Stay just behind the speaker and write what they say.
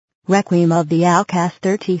Requiem of the Outcast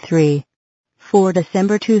 33 for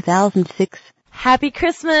December 2006. Happy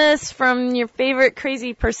Christmas from your favorite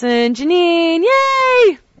crazy person, Janine.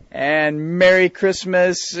 Yay! And Merry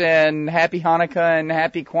Christmas and Happy Hanukkah and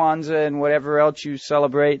Happy Kwanzaa and whatever else you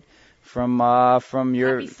celebrate from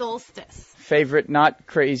your Happy Solstice. Favorite not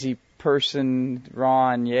crazy person,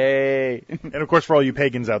 Ron. Yay! And of course, for all you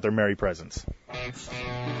pagans out there, Merry presents.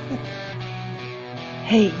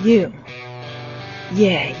 Hey, you.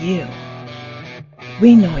 Yeah, you.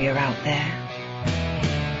 We know you're out there.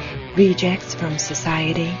 Rejects from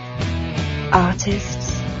society,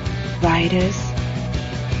 artists, writers,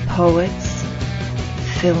 poets,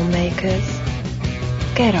 filmmakers.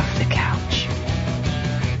 Get off the couch.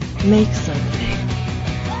 Make something.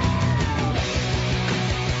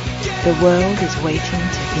 The world is waiting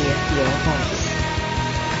to hear your voice.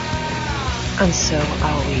 And so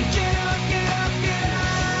are we.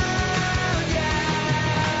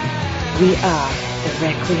 We are the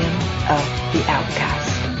Requiem of the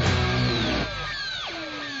Outcast.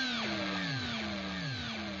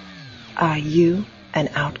 Are you an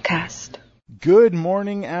outcast? Good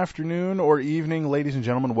morning, afternoon, or evening, ladies and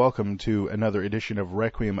gentlemen. Welcome to another edition of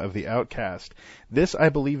Requiem of the Outcast. This, I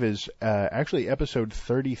believe, is actually episode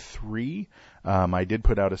 33. I did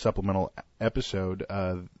put out a supplemental episode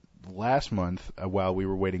last month while we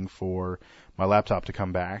were waiting for my laptop to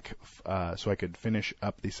come back so I could finish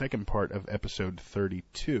up the second part of episode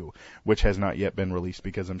 32, which has not yet been released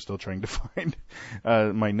because I'm still trying to find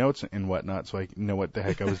my notes and whatnot so I know what the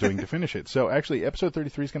heck I was doing to finish it. So actually, episode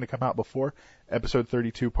 33 is going to come out before episode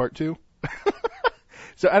 32 part 2.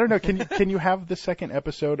 So I don't know, can you have the second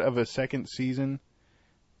episode of a second season?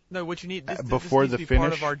 No, what you need before this the needs to be finish?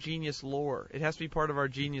 part of our genius lore. It has to be part of our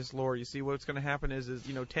genius lore. You see, what's going to happen is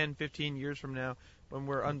 10, 15 years from now, when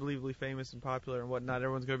we're unbelievably famous and popular and whatnot,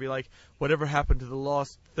 everyone's going to be like, whatever happened to the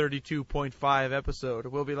lost 32.5 episode?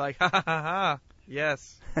 We'll be like, ha ha ha ha,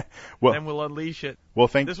 yes. Well, then we'll unleash it. Well,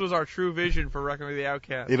 this was our true vision for Requiem of the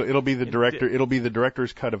Outcast. It'll be the director. It'll be the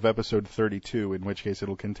director's cut of episode 32, in which case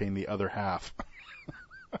it'll contain the other half.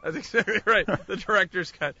 That's exactly right. The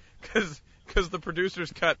director's cut, because the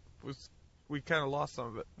producer's cut we kind of lost some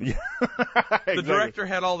of it. Yeah, exactly. The director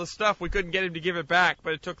had all the stuff. We couldn't get him to give it back,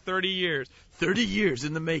 but it took 30 years. 30 years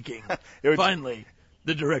in the making. Finally,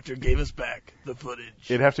 the director gave us back the footage.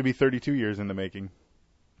 It'd have to be 32 years in the making,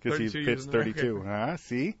 because he fits 32.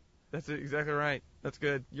 See? That's exactly right. That's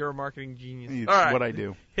good. You're a marketing genius. It's all right. what I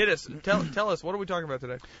do. Hit us. Tell us, what are we talking about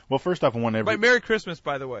today? Well, first off, I want everybody... Merry Christmas,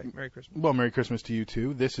 by the way. Merry Christmas. Well, Merry Christmas to you,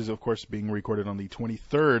 too. This is, of course, being recorded on the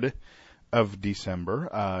 23rd of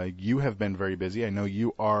December. You have been very busy. I know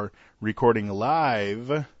you are recording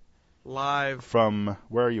live. From,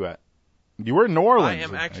 where are you at? You were in New Orleans. I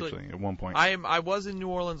am actually at one point. I was in New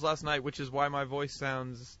Orleans last night, which is why my voice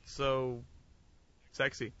sounds so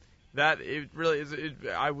sexy. That it really is.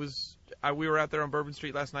 We were out there on Bourbon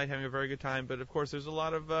Street last night having a very good time, but of course there's a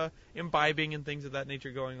lot of imbibing and things of that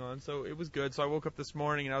nature going on, so it was good. So I woke up this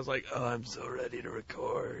morning and I was like, oh, I'm so ready to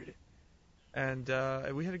record. And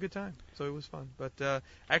we had a good time, so it was fun. But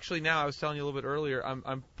actually now, I was telling you a little bit earlier,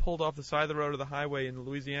 I'm pulled off the side of the road of the highway in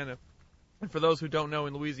Louisiana. And for those who don't know,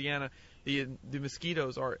 in Louisiana, the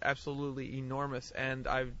mosquitoes are absolutely enormous. And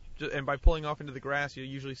by pulling off into the grass, you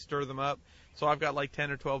usually stir them up. So I've got like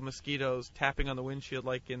 10 or 12 mosquitoes tapping on the windshield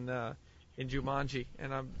like in Jumanji,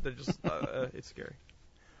 and they're just it's scary.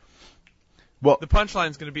 Well, the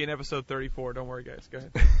punchline's going to be in episode 34. Don't worry, guys. Go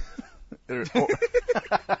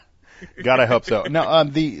ahead. God, I hope so. Now,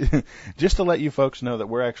 just to let you folks know that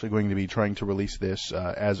we're actually going to be trying to release this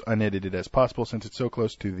as unedited as possible since it's so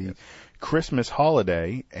close to the Christmas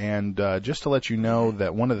holiday. And just to let you know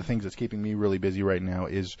that one of the things that's keeping me really busy right now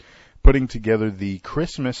is putting together the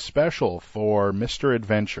Christmas special for Mr.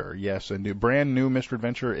 Adventure. Yes, a brand new Mr.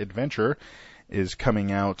 Adventure is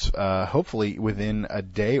coming out hopefully within a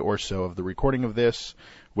day or so of the recording of this,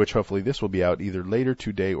 which hopefully this will be out either later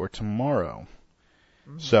today or tomorrow.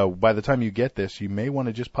 So by the time you get this, you may want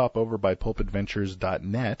to just pop over by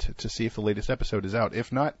pulpadventures.net to see if the latest episode is out.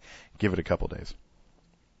 If not, give it a couple days.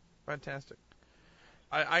 Fantastic.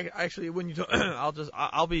 I actually, when you I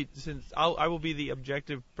will be the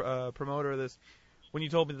objective promoter of this. When you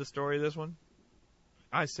told me the story of this one,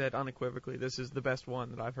 I said unequivocally, this is the best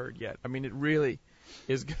one that I've heard yet. I mean, it really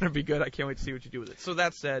is going to be good. I can't wait to see what you do with it. So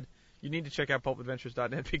that said, you need to check out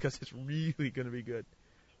pulpadventures.net because it's really going to be good.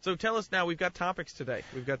 So tell us now, we've got topics today.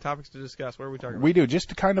 We've got topics to discuss. What are we talking about? We do. Just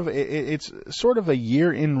to kind of, it's sort of a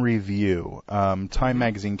year in review. Time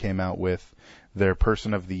Magazine came out with their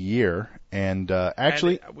Person of the Year. And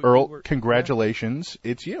actually, Earl, congratulations.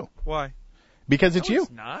 Yeah. It's you. Why? Because it's No, you.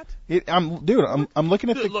 It's not. I'm looking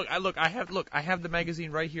at I have the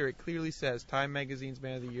magazine right here. It clearly says Time Magazine's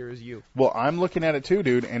Man of the Year is you. Well, I'm looking at it too,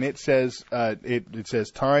 dude, and it says it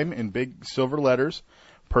says Time in big silver letters,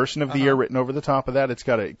 Person of the Year written over the top of that. It's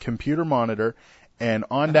got a computer monitor, and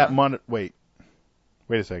on that monitor, wait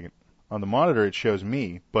a second. On the monitor it shows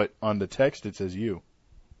me, but on the text it says you.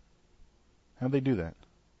 How'd they do that?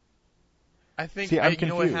 I think See, I'm you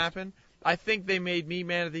know what confused. happened? I think they made me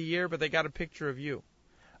Man of the Year, but they got a picture of you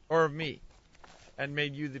or of me, and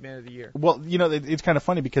made you the Man of the Year. Well, it's kind of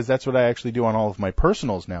funny because that's what I actually do on all of my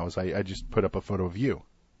personals now. Is I just put up a photo of you.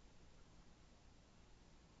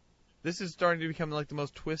 This is starting to become like the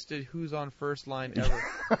most twisted "Who's on first" line ever.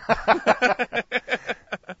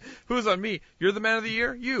 Who's on me? You're the Man of the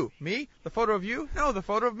Year? You. Me? The photo of you? No, the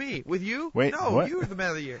photo of me. With you? Wait, no, what? you're the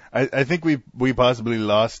Man of the Year. I think we possibly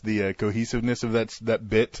lost the cohesiveness of that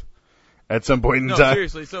bit at some point in No, time.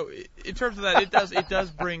 seriously. So in terms of that, it does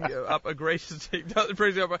bring up a gracious. It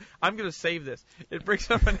brings up. I'm going to save this. It brings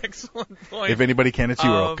up an excellent point. If anybody can, it's you,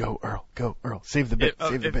 Earl. Go, Earl. Save the bit.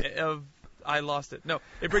 I lost it. No,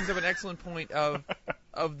 it brings up an excellent point of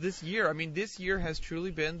this year. I mean, this year has truly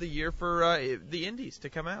been the year for the indies to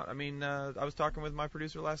come out. I mean, I was talking with my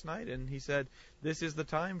producer last night, and he said this is the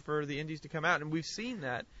time for the indies to come out, and we've seen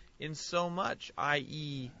that in so much,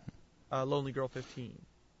 i.e., Lonely Girl 15,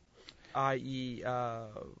 i.e.,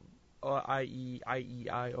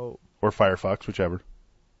 IEIO. Or Firefox, whichever.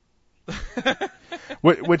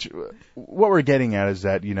 What we're getting at is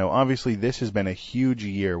that, obviously this has been a huge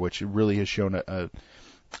year, which really has shown a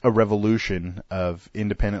revolution of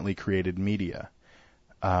independently created media.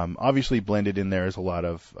 Obviously blended in there is a lot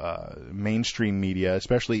of mainstream media,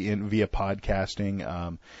 especially via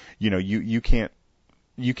podcasting. You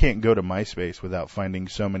can't go to MySpace without finding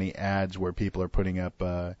so many ads where people are putting up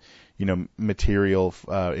material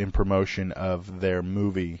in promotion of their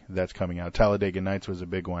movie that's coming out. Talladega Nights was a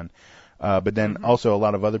big one. But then also a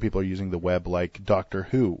lot of other people are using the web, like Doctor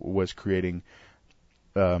Who was creating,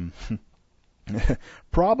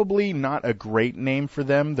 probably not a great name for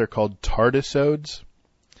them. They're called TARDISodes.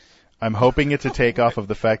 I'm hoping it's a takeoff of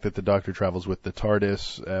the fact that the Doctor travels with the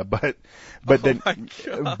TARDIS,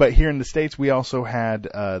 but here in the States we also had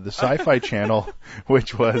the Sci-Fi Channel,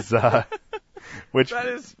 which was I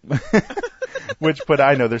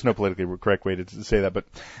know there's no politically correct way to say that, but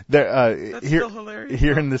That's still hilarious.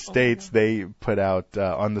 Here in the States, they put out,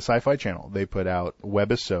 on the Sci-Fi Channel, they put out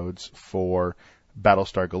webisodes for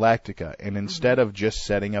Battlestar Galactica, and instead of just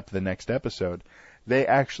setting up the next episode, they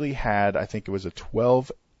actually had, I think it was a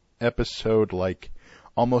 12-episode,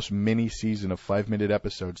 almost mini-season of 5-minute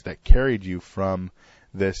episodes that carried you from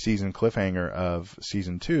the season cliffhanger of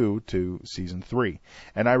season 2 to season 3.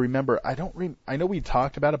 And I remember, I know we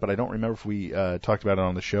talked about it, but I don't remember if we talked about it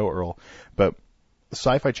on the show, Earl. But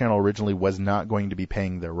Sci-Fi Channel originally was not going to be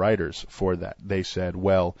paying their writers for that. They said,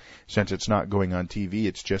 well, since it's not going on TV,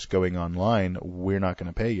 it's just going online, we're not going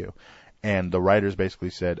to pay you. And the writers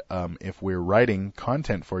basically said, if we're writing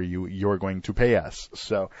content for you, you're going to pay us.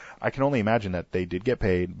 So I can only imagine that they did get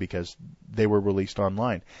paid because they were released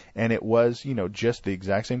online. And it was, just the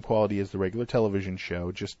exact same quality as the regular television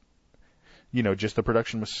show, just the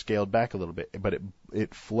production was scaled back a little bit, but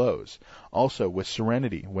it flows. Also, with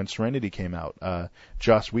Serenity, when Serenity came out,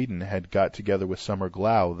 Joss Whedon had got together with Summer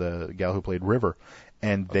Glau, the gal who played River,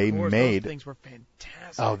 and they made... Those things were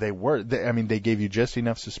fantastic. Oh, they were. They gave you just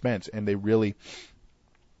enough suspense, and they really...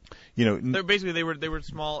 Basically, they were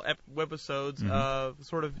small webisodes of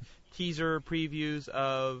sort of teaser previews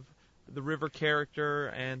of the River character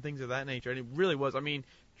and things of that nature, and it really was. I mean,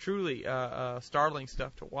 truly startling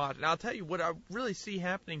stuff to watch. And I'll tell you what I really see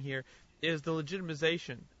happening here is the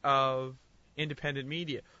legitimization of independent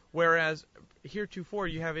media. Whereas heretofore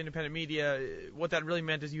you have independent media, what that really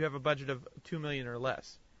meant is you have a budget of $2 million or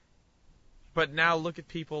less. But now look at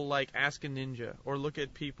people like Ask a Ninja, or look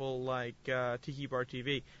at people like Tiki Bar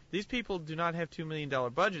TV. These people do not have $2 million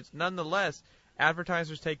budgets. Nonetheless,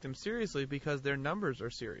 advertisers take them seriously because their numbers are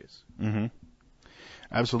serious. Mm-hmm.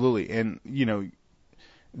 Absolutely. And,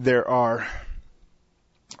 there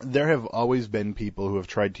have always been people who have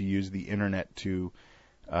tried to use the internet to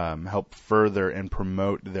help further and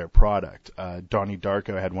promote their product. Donnie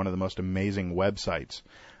Darko had one of the most amazing websites.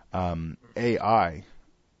 AI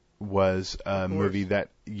was a movie that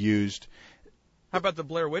used... How about the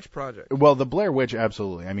Blair Witch Project? Well, the Blair Witch,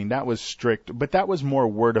 absolutely. I mean, that was strict, but that was more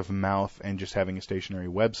word of mouth and just having a stationary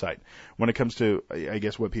website. When it comes to, I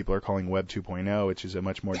guess, what people are calling Web 2.0, which is a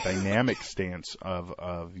much more dynamic stance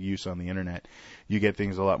of use on the internet, you get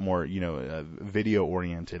things a lot more, video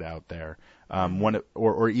oriented out there.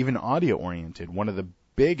 Or even audio oriented. One of the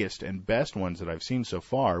biggest and best ones that I've seen so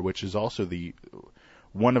far, which is also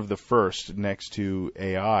one of the first next to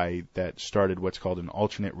AI that started what's called an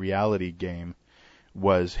alternate reality game,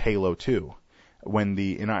 was Halo 2.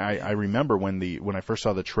 I remember when I first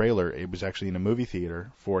saw the trailer, it was actually in a movie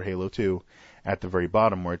theater for Halo 2. At the very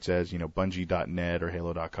bottom where it says, Bungie.net or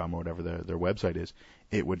Halo.com or whatever their website is,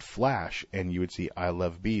 it would flash and you would see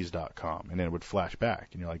ilovebees.com, and then it would flash back,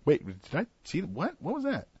 and you're like, wait, did I see what? What was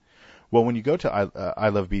that? Well, when you go to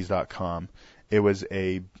ilovebees.com, it was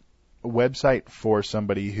a website for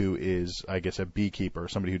somebody who is, I guess, a beekeeper,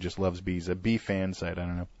 somebody who just loves bees, a bee fan site, I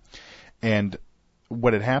don't know. And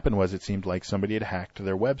what had happened was it seemed like somebody had hacked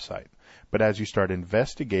their website. But as you start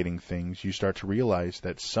investigating things, you start to realize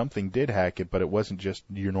that something did hack it, but it wasn't just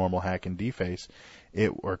your normal hack and deface,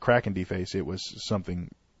 or crack and deface. It was something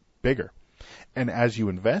bigger. And as you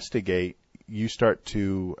investigate, you start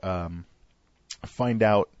to find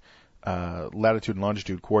out latitude and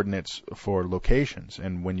longitude coordinates for locations.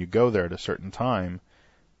 And when you go there at a certain time,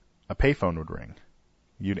 a payphone would ring.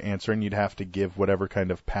 You'd answer, and you'd have to give whatever kind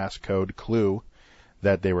of passcode clue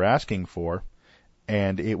that they were asking for,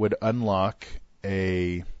 and it would unlock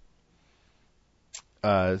a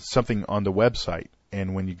something on the website.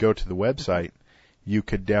 And when you go to the website, you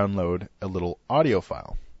could download a little audio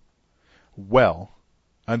file. Well,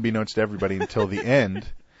 unbeknownst to everybody until the end,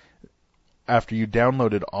 after you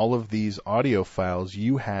downloaded all of these audio files,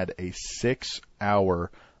 you had a 6-hour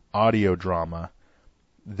audio drama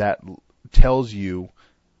that tells you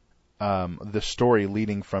the story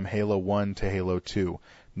leading from Halo 1 to Halo 2.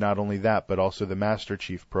 Not only that, but also the Master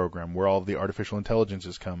Chief program, where all of the artificial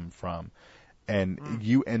intelligences come from. And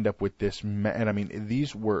you end up with this, and I mean,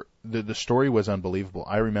 these were, the story was unbelievable.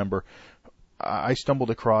 I remember I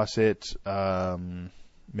stumbled across it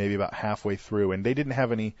maybe about halfway through, and they didn't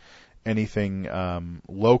have anything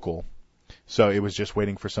local, so it was just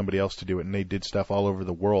waiting for somebody else to do it, and they did stuff all over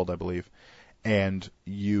the world, I believe. And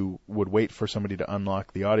you would wait for somebody to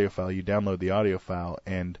unlock the audio file. You download the audio file,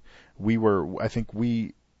 and I think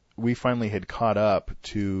we finally had caught up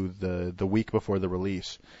to the week before the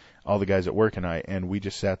release, all the guys at work and we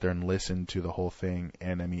just sat there and listened to the whole thing.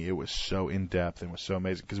 And I mean, it was so in depth and was so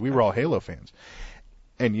amazing because we were all Halo fans.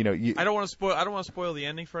 And I don't want to spoil the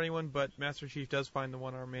ending for anyone, but Master Chief does find the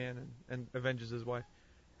one-armed man and avenges his wife.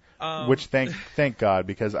 Which thank God,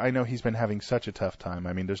 because I know he's been having such a tough time.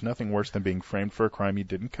 I mean, there's nothing worse than being framed for a crime you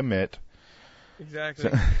didn't commit.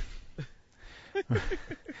 Exactly.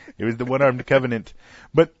 It was the one-armed covenant,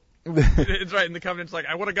 but it's right. And the covenant's like,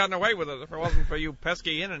 I would have gotten away with it if it wasn't for you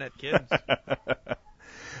pesky internet kids.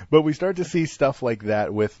 But we start to see stuff like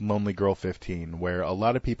that with Lonely Girl 15, where a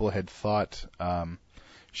lot of people had thought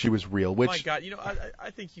she was real. Which, oh my God,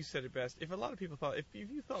 I think you said it best. If a lot of people thought, if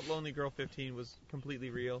you thought Lonely Girl 15 was completely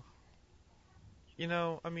real,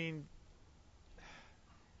 I mean,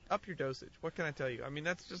 up your dosage. What can I tell you? I mean,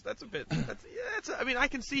 that's a bit. I mean, I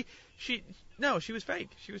can see she was fake.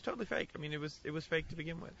 She was totally fake. I mean, it was fake to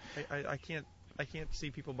begin with. I can't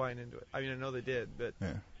see people buying into it. I mean, I know they did, but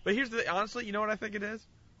yeah. But here's the honestly, you know what I think it is?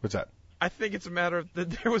 What's that? I think it's a matter of that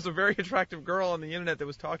there was a very attractive girl on the internet that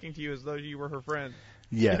was talking to you as though you were her friend.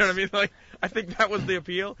 Yes. You know what I mean? Like, I think that was the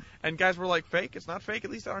appeal. And guys were like, fake? It's not fake.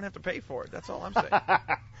 At least I don't have to pay for it. That's all I'm saying.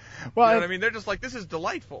 Well, you know what I mean? They're just like, this is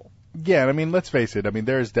delightful. Yeah, I mean, let's face it. I mean,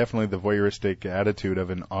 there is definitely the voyeuristic attitude of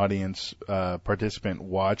an audience participant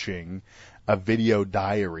watching a video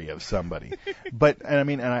diary of somebody. But,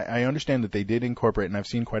 and I understand that they did incorporate, and I've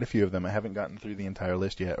seen quite a few of them. I haven't gotten through the entire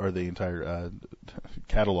list yet, or the entire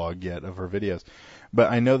catalog yet of her videos.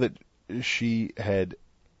 But I know that she had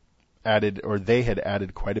added, or they had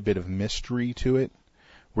added quite a bit of mystery to it,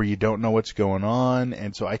 where you don't know what's going on,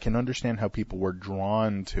 and so I can understand how people were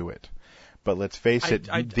drawn to it. But let's face it,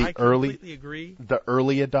 I completely agree. The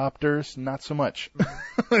early adopters, not so much,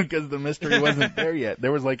 because the mystery wasn't there yet.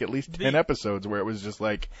 There was like at least 10 episodes where it was just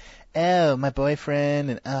like, oh, my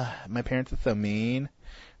boyfriend, and my parents are so mean.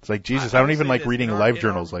 It's like, Jesus, I don't even like reading live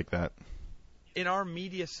journals like that. In our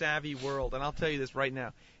media savvy world, and I'll tell you this right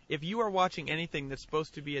now, if you are watching anything that's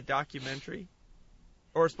supposed to be a documentary,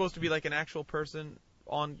 or supposed to be like an actual person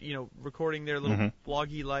on, recording their little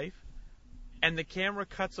bloggy life, and the camera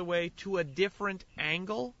cuts away to a different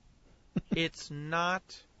angle, it's not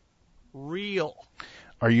real.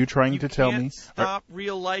 Are you trying to tell me? You can't stop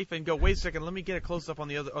real life and go, wait a second, let me get a close-up on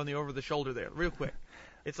the over the shoulder there, real quick.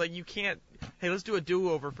 It's like you can't, hey, let's do a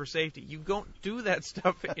do-over for safety. You don't do that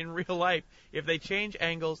stuff in real life. If they change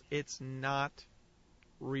angles, it's not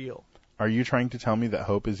real. Are you trying to tell me that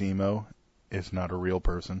Hope is emo is not a real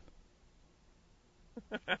person?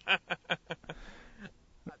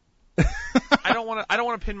 I don't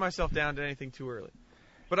want to pin myself down to anything too early.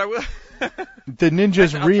 But I will. The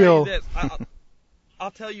ninja's I'll real. Tell you this.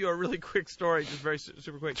 I'll tell you a really quick story, just very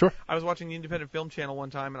super quick. Sure. I was watching the Independent Film Channel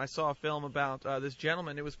one time, and I saw a film about this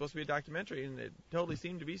gentleman. It was supposed to be a documentary, and it totally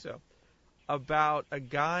seemed to be so. About a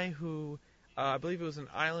guy who, I believe it was an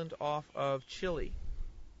island off of Chile.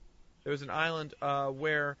 There was an island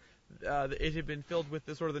where it had been filled with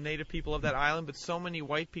the sort of the native people of that island, but so many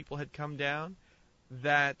white people had come down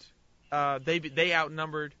that they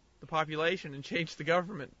outnumbered the population and changed the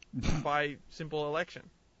government by simple election.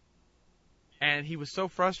 And he was so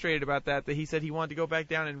frustrated about that he said he wanted to go back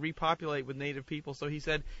down and repopulate with native people. So he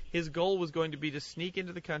said his goal was going to be to sneak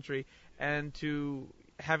into the country and to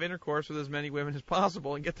have intercourse with as many women as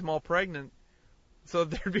possible and get them all pregnant so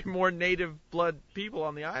there'd be more native blood people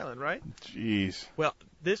on the island, right? Jeez. Well,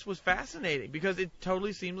 this was fascinating because it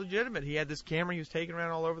totally seemed legitimate. He had this camera he was taking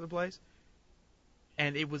around all over the place.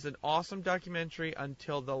 And it was an awesome documentary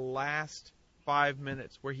until the last 5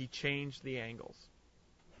 minutes where he changed the angles.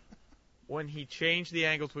 When he changed the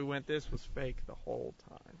angles, we went, this was fake the whole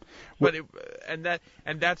time. But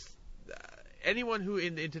that's anyone who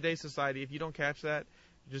in today's society, if you don't catch that,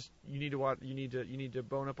 just you need to watch. You need to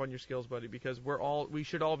bone up on your skills, buddy, because we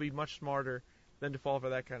should all be much smarter than to fall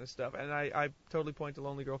for that kind of stuff. And I totally point to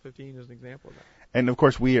Lonely Girl 15 as an example of that. And of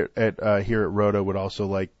course, we here at RotO would also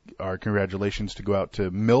like our congratulations to go out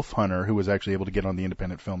to MILF Hunter, who was actually able to get on the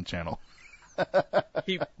Independent Film Channel.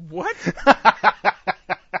 What?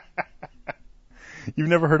 You've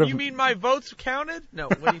never heard of? You mean my votes counted? No.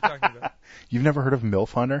 What are you talking about? You've never heard of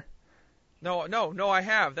MILF Hunter? No, I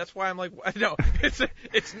have. That's why I'm like, no,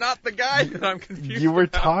 it's not the guy that I'm confused. You were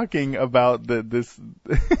about. talking about this.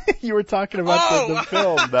 You were talking about the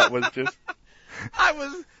film that was just.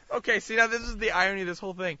 Okay, see, now this is the irony of this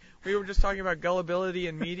whole thing. We were just talking about gullibility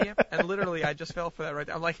in media, and literally I just fell for that right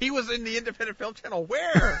there. I'm like, he was in the Independent Film Channel.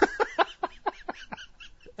 Where?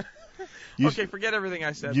 Okay, forget everything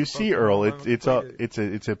I said. You see, Earl, it's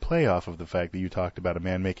a playoff of the fact that you talked about a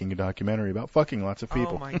man making a documentary about fucking lots of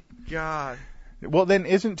people. Oh my God. Well, then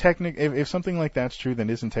if something like that's true, then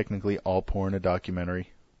isn't technically all porn a documentary?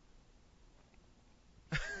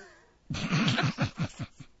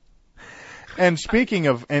 And speaking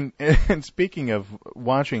of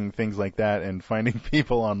watching things like that and finding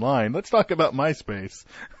people online, let's talk about MySpace.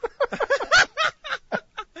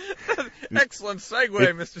 Excellent segue,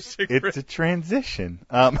 Mr. Siegfried. It's a transition.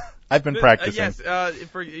 I've been practicing. Yes,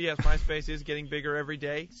 MySpace is getting bigger every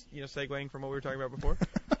day. Segueing from what we were talking about before.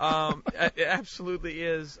 It absolutely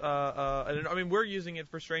is. We're using it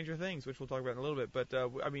for Stranger Things, which we'll talk about in a little bit. But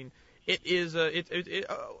it is.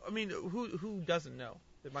 Who doesn't know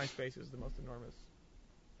that MySpace is the most enormous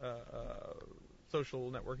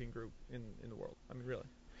social networking group in the world? I mean, really.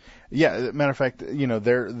 Yeah, matter of fact,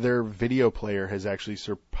 their video player has actually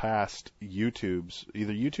surpassed YouTube's,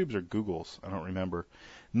 either YouTube's or Google's, I don't remember.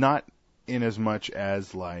 Not in as much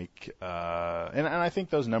as and I think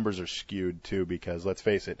those numbers are skewed too, because let's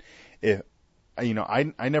face it, if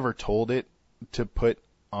I never told it to put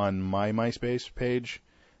on my MySpace page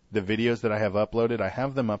the videos that I have uploaded. I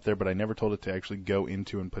have them up there, but I never told it to actually go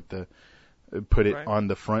into and put it right on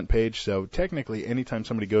the front page. So technically, anytime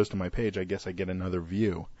somebody goes to my page, I guess I get another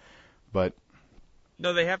view. But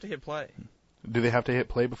no, they have to hit play. Do they have to hit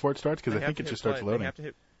play before it starts? Because I think it just starts loading. They have to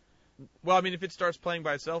hit. Well, if it starts playing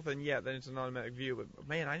by itself, then it's an automatic view. But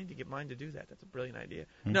man, I need to get mine to do that. That's a brilliant idea.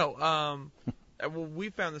 No, well, we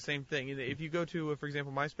found the same thing. If you go to, for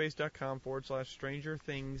example,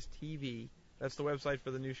 myspace.com/StrangerThingsTV, that's the website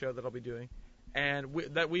for the new show that I'll be doing. And we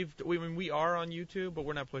are on YouTube, but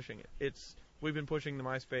we're not pushing it. We've been pushing the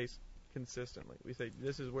MySpace consistently. We say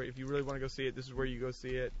this is where, if you really want to go see it, this is where you go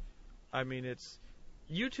see it.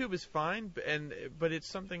 YouTube is fine, but it's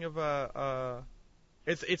something of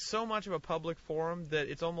it's so much of a public forum that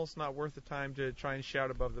it's almost not worth the time to try and shout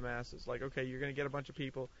above the masses. Like, okay, you're going to get a bunch of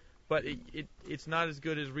people, but it's not as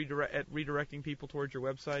good as redirecting people towards your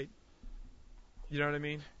website. You know what I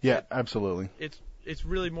mean? Yeah, absolutely. It's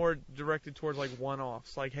really more directed towards like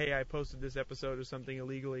one-offs. Like, hey, I posted this episode of something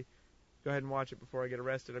illegally. Go ahead and watch it before I get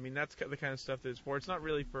arrested. That's the kind of stuff that it's for. It's not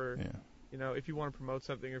really for, if you want to promote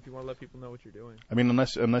something or if you want to let people know what you're doing.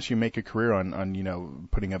 Unless you make a career on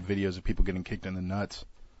putting up videos of people getting kicked in the nuts.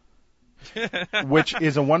 Which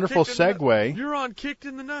is a wonderful segue. You're on Kicked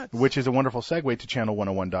in the Nuts. Which is a wonderful segue to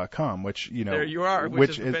channel101.com, which, there you are,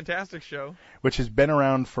 which is a fantastic show. Which has been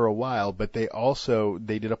around for a while, but they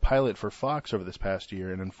did a pilot for Fox over this past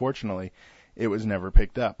year, and unfortunately, it was never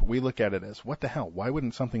picked up. We look at it as, what the hell? Why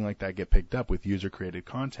wouldn't something like that get picked up with user-created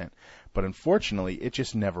content? But unfortunately, it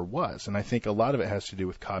just never was, and I think a lot of it has to do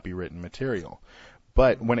with copywritten material.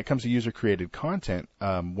 But when it comes to user-created content,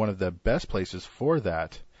 one of the best places for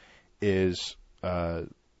that is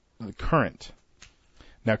Current.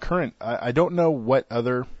 Now, Current, I don't know what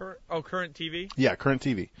other... Current TV? Yeah, Current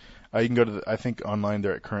TV. You can go to, I think, online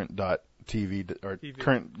there at current.tv, or TV.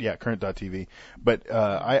 current.tv. But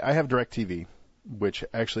I have DirecTV, which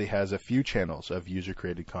actually has a few channels of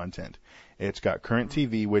user-created content. It's got Current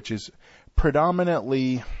TV, which is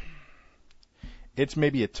predominantly... It's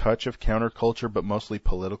maybe a touch of counterculture, but mostly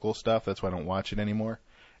political stuff. That's why I don't watch it anymore.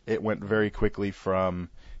 It went very quickly from...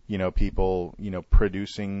 people,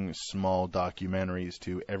 producing small documentaries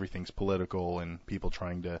to everything's political and people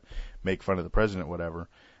trying to make fun of the president, whatever,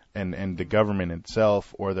 and the government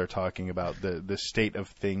itself, or they're talking about the state of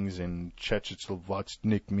things in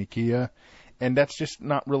Czechoslovakia. And that's just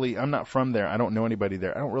not really, I'm not from there. I don't know anybody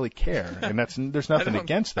there. I don't really care. And there's nothing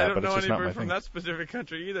against that, but it's just not my thing. I don't know anybody from that specific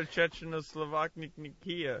country either,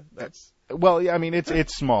 Czechoslovakia. That's... Well, yeah, I mean,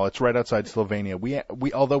 it's small. It's right outside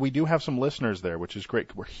Slovenia. Although we do have some listeners there, which is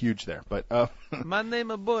great. We're huge there. But my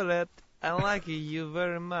name is Bullet. I like you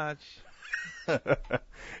very much.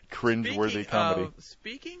 Cringe-worthy comedy.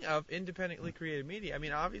 Speaking of independently created media, I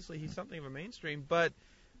mean, obviously he's something of a mainstream, but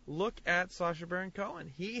look at Sacha Baron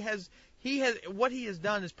Cohen. What he has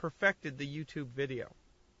done is perfected the YouTube video.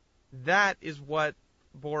 That is what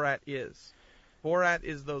Borat is. Borat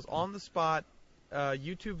is those on-the-spot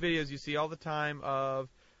YouTube videos you see all the time of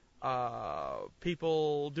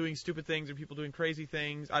people doing stupid things or people doing crazy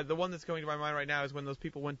things. The one that's going to my mind right now is when those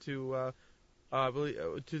people went to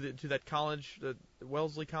that college, the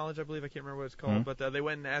Wellesley College, I believe. I can't remember what it's called, but they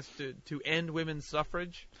went and asked to end women's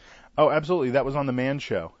suffrage. Oh, absolutely. That was on the Man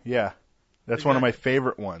Show. Yeah. That's one of my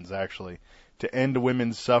favorite ones, actually, to end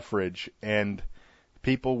women's suffrage, and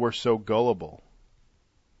people were so gullible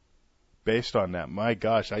based on that. My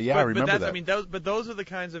gosh, I remember that. I mean, those are the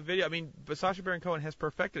kinds of video. I mean, but Sacha Baron Cohen has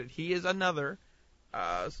perfected it. He is another,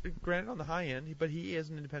 granted on the high end, but he is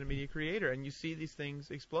an independent media creator, and you see these things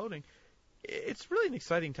exploding. It's really an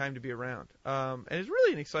exciting time to be around, and it's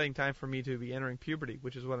really an exciting time for me to be entering puberty,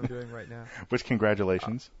 which is what I'm doing right now. Which,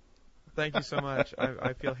 congratulations. Thank you so much.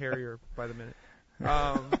 I feel hairier by the minute.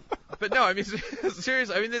 But no, I mean,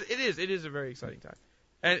 seriously, I mean, it is a very exciting time.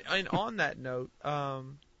 And on that note,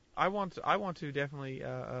 I want to definitely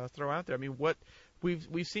throw out there. I mean, what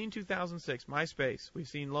we've seen 2006, MySpace. We've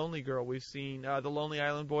seen Lonely Girl. We've seen the Lonely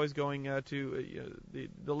Island Boys going to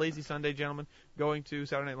the Lazy Sunday Gentlemen going to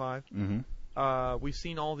Saturday Night Live. Mm-hmm. We've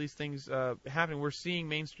seen all these things happening. We're seeing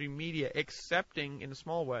mainstream media accepting, in a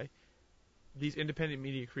small way, these independent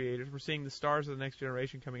media creators. We're seeing the stars of the next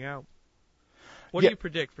generation coming out. What do you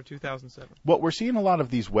predict for 2007? Well, we're seeing a lot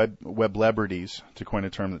of these web-lebrities, to coin a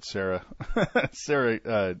term that Sarah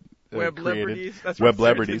created. Web-lebrities? That's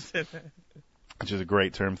Web-lebrities, which is a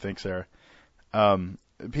great term. Thanks, Sarah.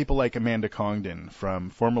 People like Amanda Congdon,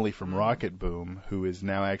 formerly from Rocket Boom, who is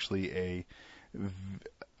now actually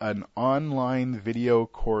an online video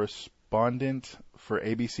correspondent for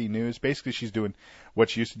ABC News. Basically, she's doing what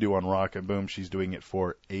she used to do on Rocket Boom. She's doing it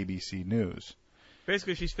for ABC News.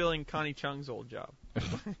 Basically, she's filling Connie Chung's old job.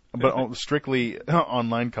 But strictly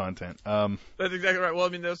online content. That's exactly right. Well, I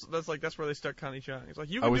mean, that's where they stuck Connie Chung. It's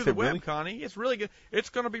like, you can do the web, really? Connie. It's really good. It's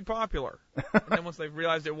going to be popular. And then once they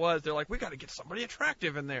realized it was, they're like, we got to get somebody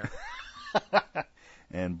attractive in there.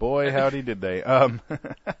 And boy, howdy did they.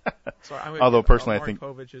 Sorry, although personally, I think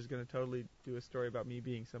Povich is going to totally do a story about me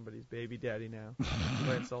being somebody's baby daddy now.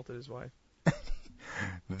 I insulted his wife.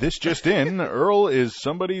 This just in, Earl is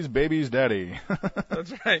somebody's baby's daddy.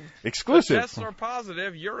 That's right. Exclusive. The tests are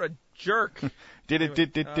positive. You're a jerk.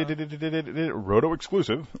 RotO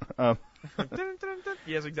exclusive.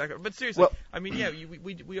 Yes, exactly. But seriously, well, I mean, yeah,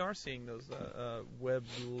 we are seeing those web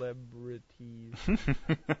celebrities.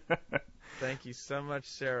 Thank you so much,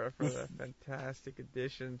 Sarah, for that fantastic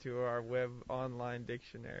addition to our web online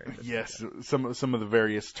dictionary. Yes, some of the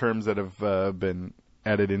various terms that have been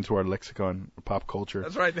added into our lexicon, pop culture.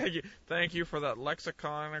 That's right. Thank you for that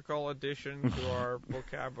lexiconical addition to our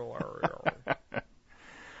vocabulary.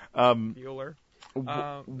 Bueller.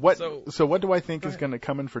 So what do I think is going to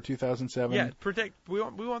come in for 2007? Yeah, we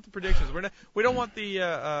want the predictions. We don't want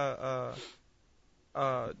the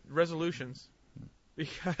resolutions,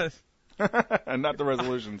 because not the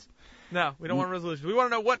resolutions. No, we don't want resolutions. We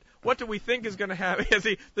want to know what do we think is going to happen.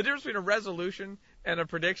 See, the difference between a resolution and a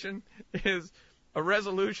prediction is, a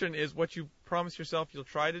resolution is what you promise yourself you'll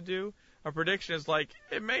try to do. A prediction is like,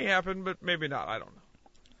 it may happen, but maybe not. I don't know.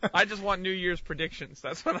 I just want New Year's predictions.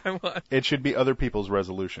 That's what I want. It should be other people's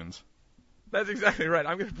resolutions. That's exactly right.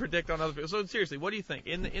 I'm going to predict on other people. So seriously, what do you think?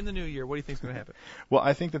 In the new year, what do you think is going to happen? Well,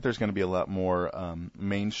 I think that there's going to be a lot more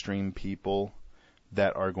mainstream people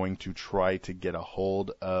that are going to try to get a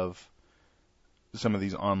hold of some of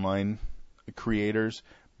these online creators,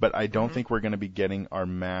 but I don't think we're going to be getting our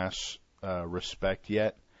mass respect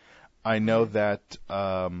yet. I know that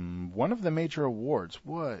one of the major awards,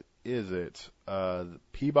 what is it?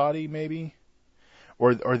 Peabody, maybe?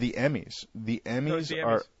 Or the Emmys. The Emmys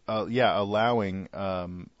are allowing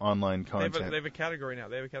online content. They have a category now.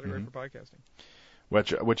 They have a category for podcasting.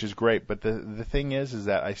 Which is great, but the thing is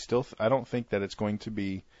that I don't think that it's going to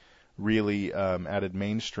be really added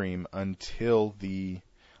mainstream until the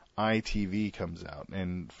ITV comes out.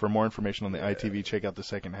 And for more information on the ITV, check out the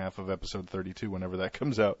second half of episode 32 whenever that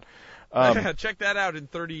comes out. Check that out in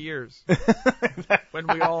 30 years when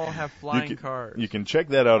we all have flying cars. You can check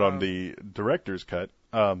that out on the director's cut.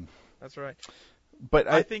 That's right. But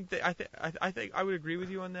I think I would agree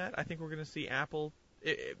with you on that. I think we're going to see Apple.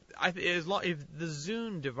 If the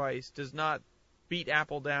Zune device does not beat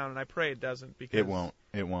Apple down, and I pray it doesn't, because it won't.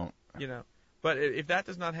 You know, but if that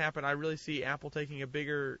does not happen, I really see Apple taking a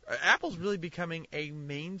bigger. Apple's really becoming a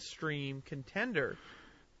mainstream contender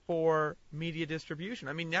for media distribution.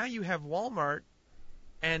 I mean, now you have Walmart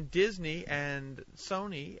and Disney and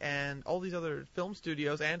Sony and all these other film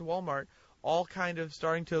studios and Walmart all kind of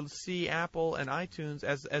starting to see Apple and iTunes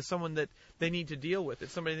as someone that they need to deal with.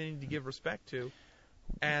 It's somebody they need to give respect to.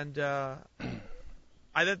 And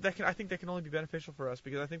I think that can only be beneficial for us,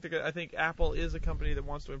 because I think Apple is a company that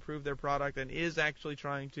wants to improve their product and is actually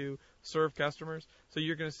trying to serve customers. So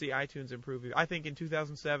you're going to see iTunes improve. I think in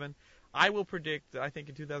 2007, I will predict that I think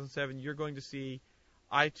in 2007 you're going to see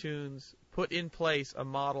iTunes put in place a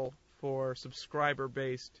model for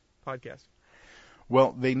subscriber-based podcasting.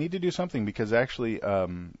 Well, they need to do something, because actually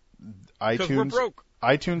iTunes we're broke.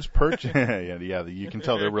 iTunes purchase yeah, you can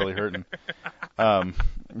tell they're really hurting.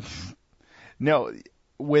 No,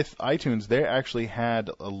 with iTunes, they actually had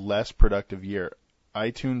a less productive year.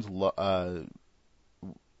 iTunes,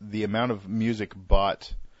 the amount of music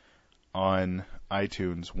bought on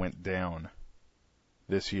iTunes went down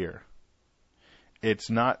this year. It's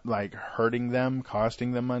not like hurting them,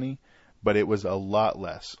 costing them money, but it was a lot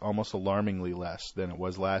less, almost alarmingly less than it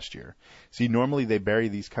was last year. See, normally they bury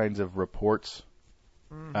these kinds of reports.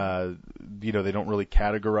 They don't really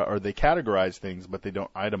categorize, or they categorize things, but they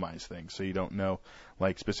don't itemize things, so you don't know,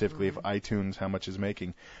 like, specifically if iTunes, how much is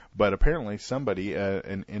making. But apparently somebody,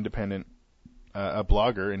 an independent, a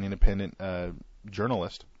blogger, an independent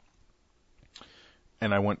journalist,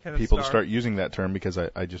 and I want people to start using that term because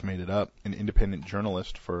I just made it up, an independent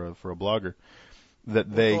journalist for a blogger, that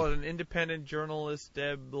we'll call it an independent journalist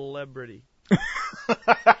celebrity.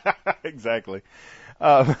 Exactly.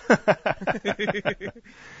 Props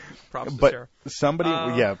to Sarah.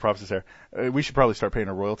 Somebody, props to Sarah. We should probably start paying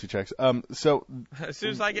her royalty checks. So as soon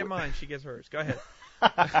as I get mine, she gets hers. Go ahead.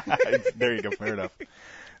 There you go. Fair enough.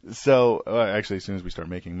 So actually, as soon as we start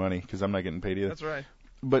making money, because I'm not getting paid either. That's right.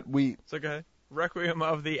 But So go ahead. Requiem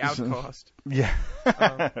of the outcost. Yeah.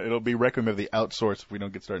 It'll be Requiem of the outsource if we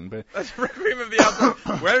don't get started and pay. That's Requiem of the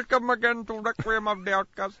outsource. Welcome again to Requiem of the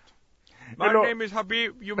outcast. My name is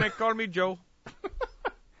Habib. You may call me Joe.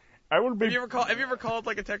 I will be. Have you ever called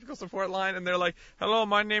like a technical support line and they're like, "Hello,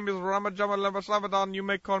 my name is Ramajama. You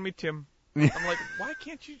may call me Tim." I'm like, why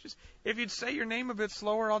can't you just? If you'd say your name a bit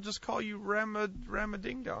slower, I'll just call you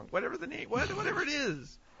Ramading Dong. Whatever the name, whatever it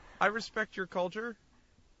is. I respect your culture.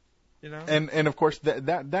 You know? And of course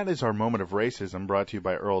that is our moment of racism, brought to you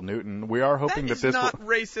by Earl Newton. We are hoping that this not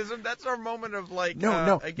racism. That's our moment of like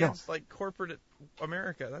against like corporate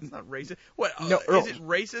America. That's not racist. What is it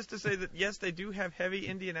racist to say that yes, they do have heavy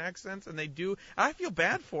Indian accents and they do? I feel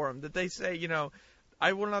bad for them that they say,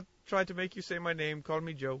 I will not try to make you say my name. Call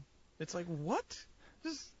me Joe. It's like, what?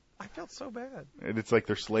 I felt so bad. And it's like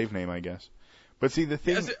their slave name, I guess. But see, the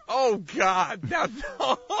thing... Oh, God.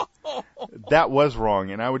 That was wrong,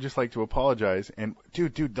 and I would just like to apologize. And,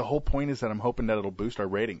 dude, the whole point is that I'm hoping that it'll boost our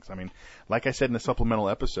ratings. I mean, like I said in the supplemental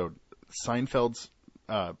episode, Seinfeld's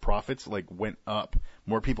profits, went up.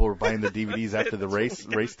 More people were buying the DVDs after the race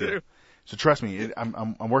deal. So trust me,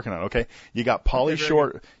 I'm working on it, okay? You got Pauly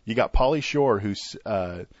Shore, who's...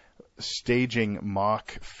 staging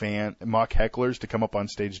mock hecklers to come up on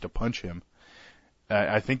stage to punch him.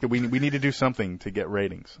 I think that we need to do something to get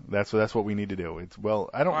ratings. That's what we need to do.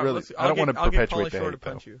 I don't want to perpetuate the hate. To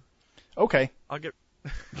punch you. Okay. I'll get.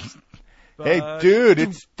 Hey, dude,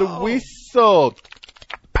 it's the whistle.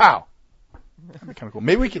 Pow. That'd be kind of cool.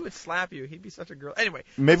 Maybe he would slap you. He'd be such a girl. Anyway,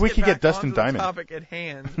 maybe we could get Dustin Diamond. Topic at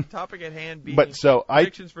hand being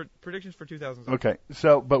predictions for 2000. Okay.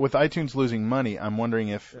 But with iTunes losing money, I'm wondering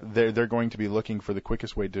if they're going to be looking for the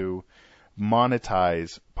quickest way to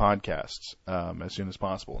monetize podcasts as soon as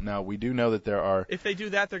possible. Now, we do know that there are... If they do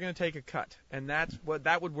that, they're going to take a cut, and that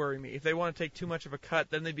would worry me. If they want to take too much of a cut,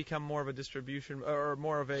 then they become more of a distribution or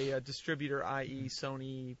more of a distributor, i.e.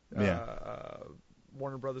 Sony,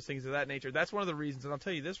 Warner Brothers, things of that nature. That's one of the reasons, and I'll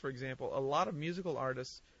tell you this, for example, a lot of musical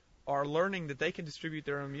artists are learning that they can distribute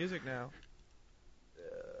their own music now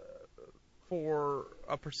for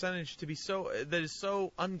a percentage to be that is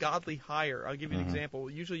so ungodly higher. I'll give you an example.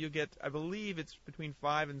 Usually you'll get, I believe it's between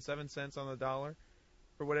 5 and 7 cents on the dollar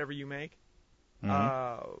for whatever you make,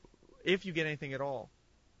 if you get anything at all.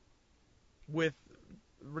 With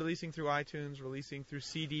releasing through iTunes, releasing through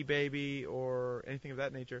CD Baby, or anything of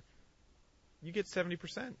that nature, you get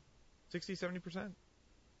 70%, 60, 70%,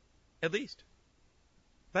 at least.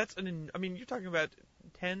 You're talking about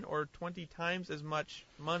 10 or 20 times as much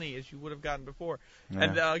money as you would have gotten before. Yeah.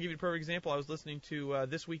 And I'll give you a perfect example. I was listening to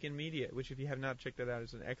This Week in Media, which if you have not checked that out,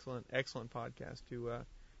 is an excellent, excellent podcast to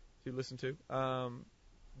listen to.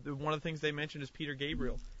 One of the things they mentioned is Peter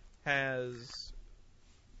Gabriel has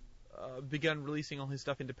begun releasing all his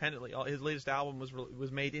stuff independently. His latest album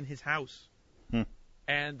was made in his house.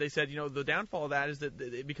 And they said, the downfall of that is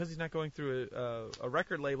that because he's not going through a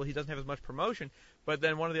record label, he doesn't have as much promotion. But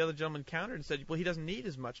then one of the other gentlemen countered and said, well, he doesn't need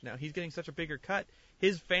as much now. He's getting such a bigger cut.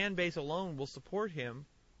 His fan base alone will support him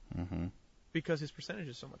because his percentage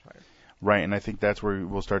is so much higher. Right, and I think that's where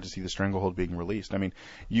we'll start to see the stranglehold being released. I mean,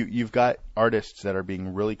 you've got artists that are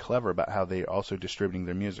being really clever about how they're also distributing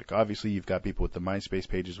their music. Obviously, you've got people with the MySpace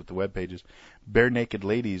pages, with the web pages. Bare Naked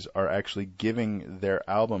Ladies are actually giving their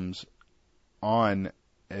albums on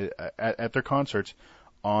at their concerts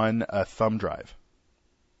on a thumb drive.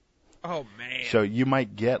 Oh man! So you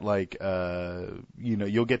might get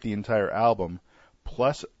you'll get the entire album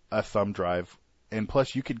plus a thumb drive, and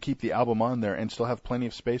plus you could keep the album on there and still have plenty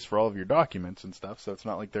of space for all of your documents and stuff. So it's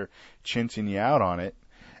not like they're chintzing you out on it.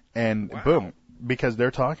 And boom, because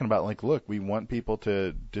they're talking about look, we want people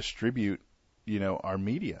to distribute, our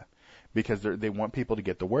media. Because they want people to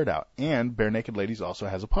get the word out. And Bare Naked Ladies also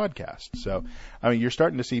has a podcast. So, you're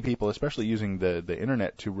starting to see people, especially using the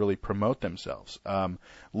internet, to really promote themselves.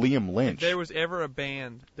 Liam Lynch. If there was ever a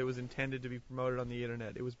band that was intended to be promoted on the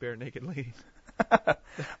internet, it was Bare Naked Ladies.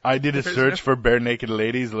 I did a search for Bare Naked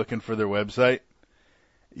Ladies looking for their website.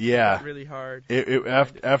 Yeah. It's really hard.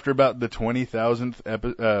 After about the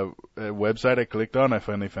 20,000th website I clicked on, I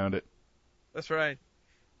finally found it. That's right.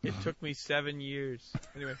 It took me 7 years.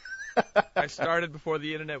 Anyway. I started before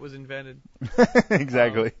the internet was invented.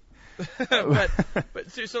 Exactly. So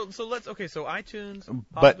iTunes,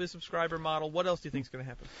 possibly a subscriber model. What else do you think is going to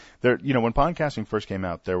happen? When podcasting first came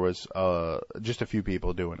out, there was just a few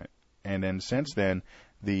people doing it, and then since then,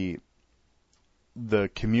 the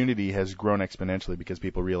community has grown exponentially because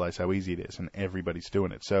people realize how easy it is, and everybody's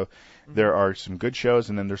doing it. So there are some good shows,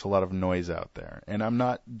 and then there's a lot of noise out there. And I'm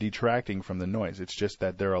not detracting from the noise. It's just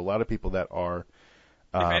that there are a lot of people that are.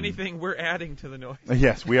 If anything, we're adding to the noise.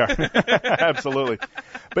 Yes, we are. Absolutely.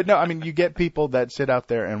 But no, you get people that sit out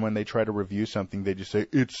there and when they try to review something, they just say,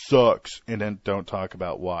 it sucks, and then don't talk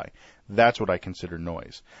about why. That's what I consider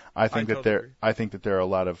noise. I think that there are a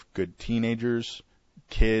lot of good teenagers,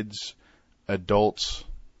 kids, adults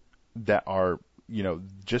that are,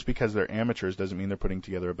 just because they're amateurs doesn't mean they're putting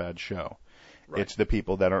together a bad show. Right. It's the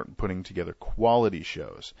people that aren't putting together quality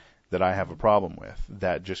shows that I have a problem with,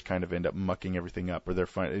 that just kind of end up mucking everything up, or they're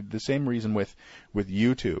fine. The same reason with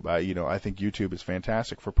YouTube. I think YouTube is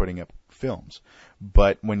fantastic for putting up films,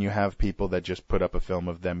 but when you have people that just put up a film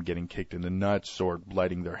of them getting kicked in the nuts or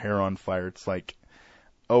lighting their hair on fire, it's like,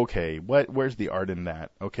 okay, where's the art in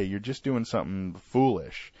that? Okay, you're just doing something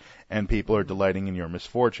foolish, and people are delighting in your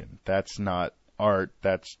misfortune. That's not art.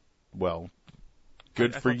 That's,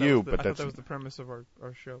 good for you, but I thought that was the premise of our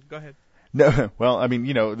show. Go ahead. No, well,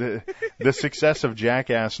 the success of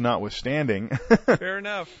Jackass notwithstanding. Fair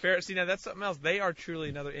enough. See, now that's something else. They are truly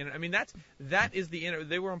another internet. That is the internet.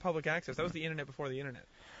 They were on public access. That was the internet before the internet.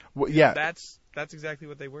 Well, yeah. That's exactly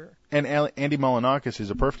what they were. And Andy Milonakis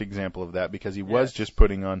is a perfect example of that because he was just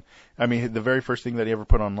putting on. The very first thing that he ever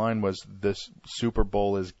put online was this Super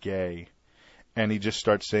Bowl is gay. And he just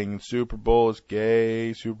starts saying, Super Bowl is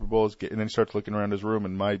gay, Super Bowl is gay. And then he starts looking around his room,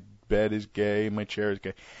 and my bed is gay, my chair is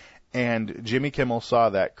gay. And Jimmy Kimmel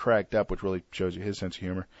saw that, cracked up, which really shows you his sense of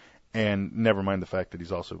humor. And never mind the fact that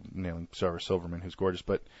he's also nailing Sarah Silverman, who's gorgeous.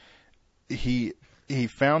 But he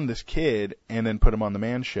found this kid and then put him on the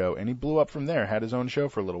Man Show, and he blew up from there, had his own show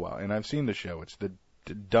for a little while. And I've seen the show. It's the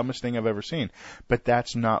dumbest thing I've ever seen. But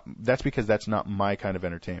that's because that's not my kind of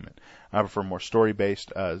entertainment. I prefer more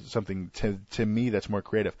story-based, something to me that's more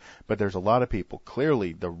creative. But there's a lot of people,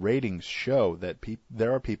 clearly the ratings show that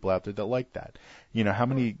there are people out there that like that. You know, how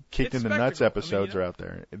many Kicked in the Nuts episodes are out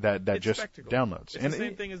there that just downloads? It's the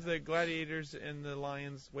same thing as the gladiators and the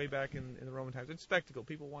lions way back in the Roman times. It's spectacle.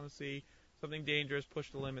 People want to see something dangerous, push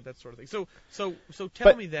the limit, that sort of thing. So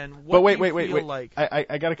tell me then, what do you feel like?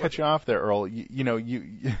 I got to cut you off there, Earl.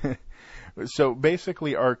 So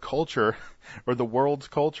basically our culture, or the world's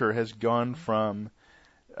culture, has gone from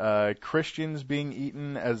Christians being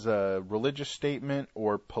eaten as a religious statement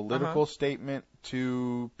or political statement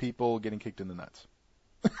to people getting kicked in the nuts.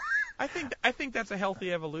 I think that's a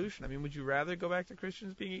healthy evolution. I mean, would you rather go back to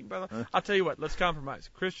Christians being eaten by the... I'll tell you what, let's compromise.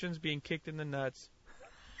 Christians being kicked in the nuts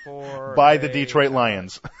by the Detroit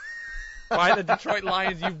Lions. By the Detroit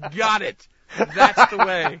Lions, you got it. That's the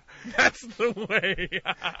way. That's the way.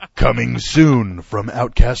 Coming soon from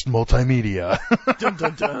Outcast Multimedia. Dun,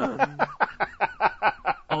 dun, dun.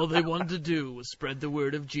 All they wanted to do was spread the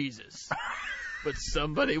word of Jesus, but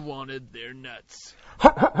somebody wanted their nuts.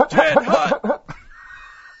 Ted Hutt.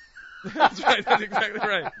 That's right. That's exactly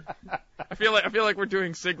right. I feel like we're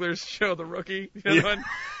doing Sigler's show, The Rookie. You know, yeah.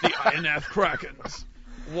 The INF Krakens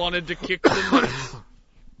wanted to kick the nuts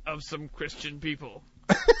of some Christian people.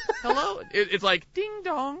 Hello? It's like ding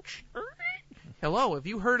dong. Hello, have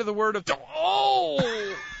you heard of the word of...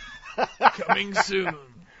 Oh! Coming soon.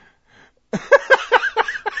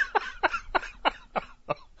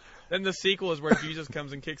 Then the sequel is where Jesus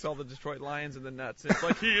comes and kicks all the Detroit Lions in the nuts. It's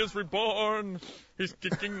like, he is reborn. He's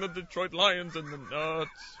kicking the Detroit Lions in the nuts.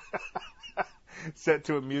 Set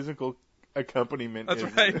to a musical accompaniment. That's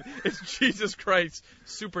right. It's Jesus Christ,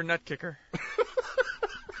 super nut kicker.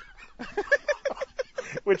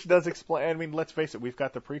 Which does explain. I mean, let's face it. We've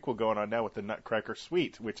got the prequel going on now with the Nutcracker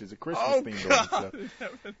Suite, which is a Christmas themed one.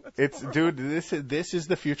 So. It's dude. This is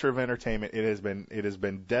the future of entertainment. It has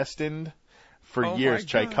been destined for years.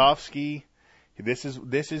 Tchaikovsky. This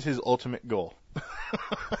is his ultimate goal.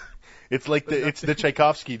 It's like it's the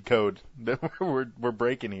Tchaikovsky code that we're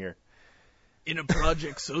breaking here. In a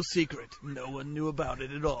project so secret, no one knew about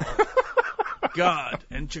it at all. God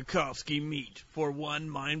and Tchaikovsky meet for one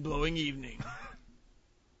mind-blowing evening.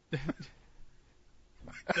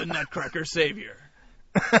 The Nutcracker Savior.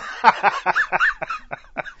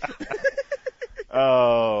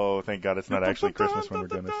 Oh, thank God it's not actually Christmas when we're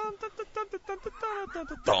doing this.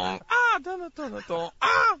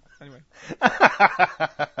 Anyway.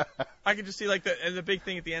 I can just see and the big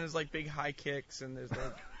thing at the end is like big high kicks and there's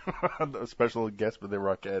like a special guest with the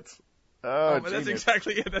Rockettes. But that's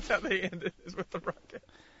exactly it. That's how they end it, is with the Rocket.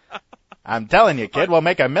 I'm telling you, kid, we'll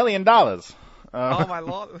make $1 million. Oh, my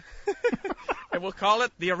Lord. And we'll call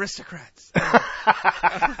it the Aristocrats.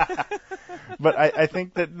 But I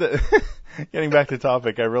think that getting back to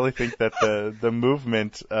topic, I really think that the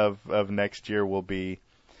movement of next year will be,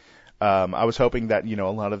 I was hoping that, a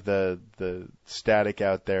lot of the static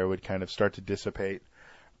out there would kind of start to dissipate,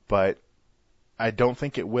 but I don't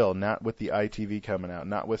think it will, not with the ITV coming out,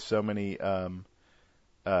 not with so many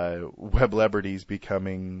web-lebrities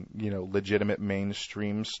becoming, legitimate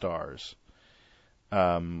mainstream stars.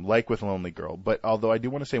 Like with Lonely Girl. But although I do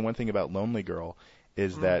want to say one thing about Lonely Girl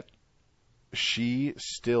is that she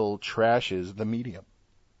still trashes the medium.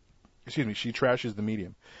 Excuse me, she trashes the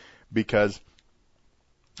medium because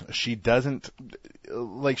she doesn't,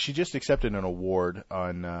 she just accepted an award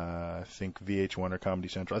on, I think VH1 or Comedy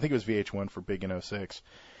Central. I think it was VH1 for Big in '06.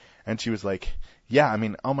 And she was like, yeah, I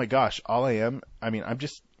mean, oh my gosh, I'm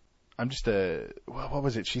just what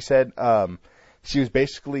was it? She said, she was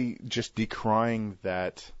basically just decrying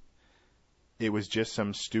that it was just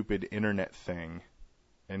some stupid internet thing,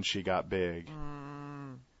 and she got big.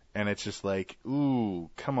 And it's just like, ooh,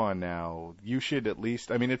 come on now. You should at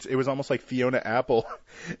least... I mean, it was almost like Fiona Apple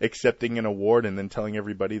accepting an award and then telling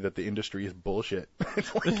everybody that the industry is bullshit.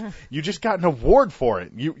 It's like, you just got an award for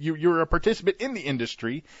it. You're a participant in the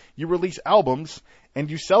industry. You release albums,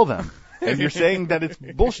 and you sell them. And you're saying that it's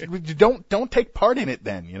bullshit. Don't take part in it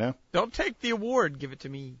then, Don't take the award. Give it to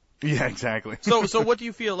me. Yeah, exactly. So what do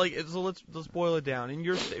you feel like? So let's boil it down.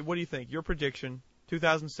 What do you think? Your prediction,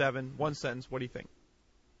 2007, one sentence. What do you think?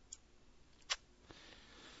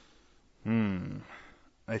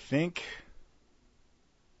 I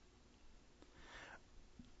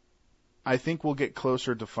think we'll get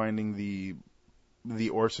closer to finding the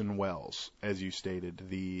Orson Welles, as you stated,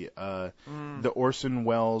 the Orson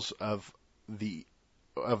Welles of the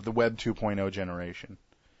Web 2.0 generation.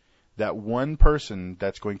 That one person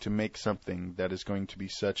that's going to make something that is going to be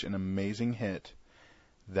such an amazing hit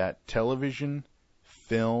that television,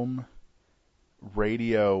 film,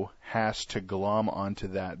 radio has to glom onto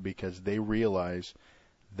that because they realize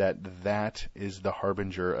that that is the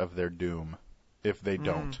harbinger of their doom if they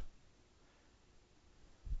don't.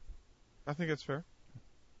 I think that's fair.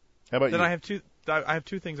 How about Then you? I have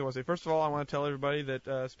two things I want to say. First of all, I want to tell everybody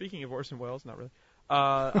that speaking of Orson Welles, not really,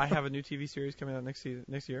 I have a new TV series coming out next year,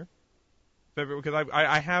 February. Because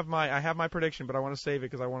I have my prediction, but I want to save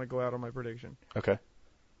it because I want to go out on my prediction. Okay.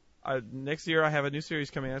 Next year I have a new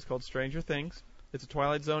series coming out. It's called Stranger Things. It's a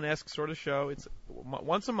Twilight Zone-esque sort of show. It's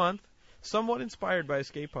once a month, somewhat inspired by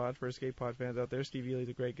Escape Pod for Escape Pod fans out there. Steve Ely's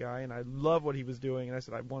a great guy, and I love what he was doing, and I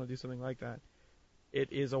said I want to do something like that. It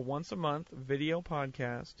is a once-a-month video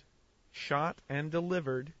podcast, shot and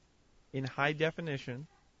delivered in high definition,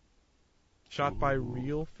 shot by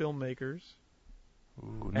real filmmakers.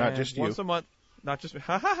 Ooh, not just you. Once a month, not just me.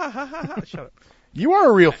 Ha ha ha ha ha ha. Shut up. You are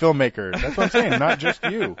a real filmmaker. That's what I'm saying. Not just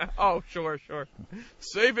you. Oh, sure.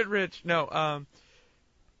 Save it, Rich. No,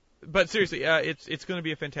 but seriously, it's going to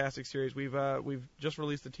be a fantastic series. We've just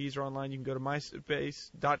released the teaser online. You can go to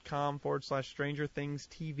myspace.com/Stranger Things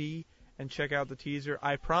TV and check out the teaser.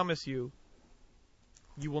 I promise you,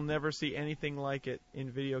 you will never see anything like it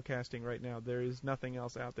in video casting right now. There is nothing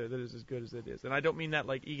else out there that is as good as it is. And I don't mean that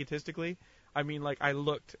like egotistically. I mean like I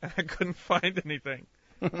looked and I couldn't find anything.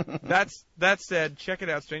 That said, check it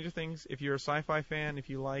out, Stranger Things. If you're a sci-fi fan, if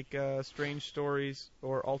you like strange stories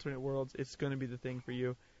or alternate worlds, it's going to be the thing for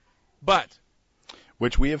you. But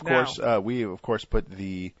which we of course put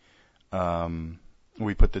the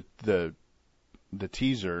the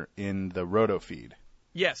teaser in the RotO feed.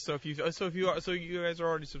 Yes, so you guys are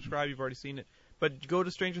already subscribed, you've already seen it. But go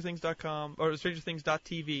to strangerthings.com or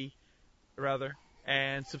strangerthings.tv rather.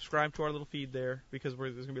 And subscribe to our little feed there because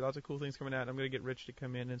there's going to be lots of cool things coming out. I'm going to get Rich to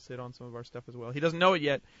come in and sit on some of our stuff as well. He doesn't know it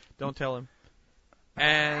yet. Don't tell him.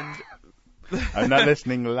 And I'm not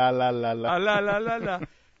listening. La la la la. La la la la.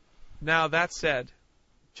 Now, that said,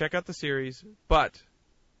 check out the series. But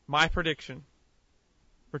my prediction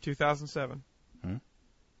for 2007,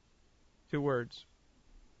 2 words,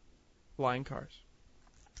 flying cars.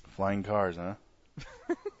 Flying cars, huh?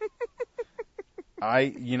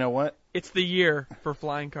 You know what? It's the year for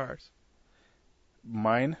flying cars.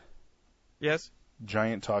 Mine? Yes?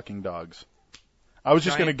 Giant talking dogs. I was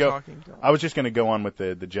just going to go on with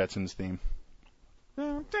the Jetsons theme.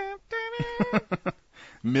 I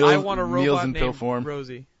want a robot in pill form. named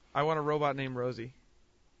Rosie. I want a robot named Rosie.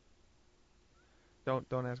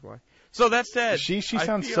 Don't ask why. So that said, she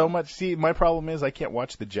sounds so much. See, my problem is I can't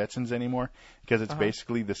watch the Jetsons anymore because it's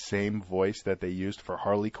basically the same voice that they used for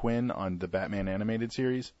Harley Quinn on the Batman animated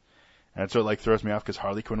series, and so it throws me off because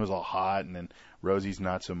Harley Quinn was all hot and then Rosie's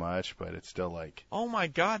not so much, but it's still like. Oh my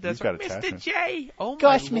God, that's got Mr. J. Oh my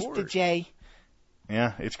Gosh, Lord. Mr. J.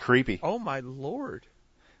 Yeah, it's creepy. Oh my Lord.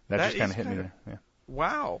 That just kind of hit me there. Yeah.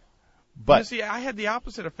 Wow. But you see, I had the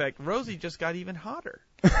opposite effect. Rosie just got even hotter.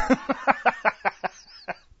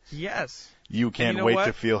 Yes. You can't know wait what?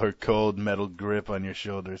 to feel her cold metal grip on your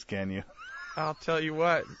shoulders, can you? I'll tell you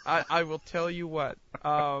what. I will tell you what.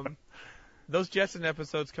 Those Jetson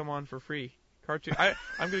episodes come on for free. Cartoon.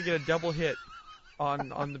 I'm going to get a double hit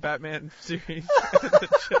on the Batman series.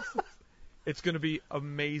 It's going to be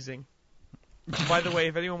amazing. By the way,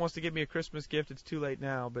 if anyone wants to give me a Christmas gift, it's too late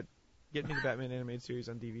now, but get me the Batman animated series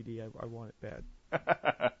on DVD. I want it bad.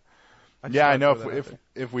 Yeah, I know.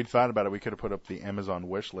 If we'd thought about it, we could have put up the Amazon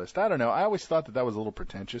wish list. I don't know. I always thought that was a little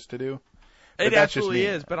pretentious to do. It absolutely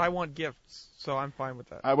is, but I want gifts, so I'm fine with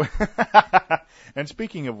that. And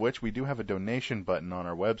speaking of which, we do have a donation button on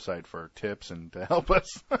our website for tips and to help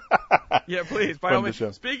us. Yeah, please. By all means.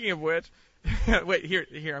 Speaking of which, wait, here,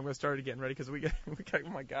 I'm going to start again. Ready? Because we got, oh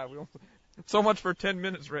my God, so much for 10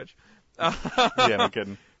 minutes, Rich. Yeah, no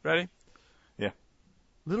kidding. Ready? Yeah.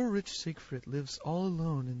 Little Rich Siegfried lives all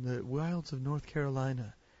alone in the wilds of North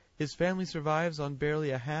Carolina. His family survives on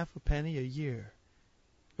barely a half a penny a year.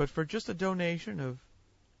 But for just a donation of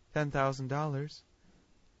 $10,000,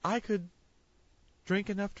 I could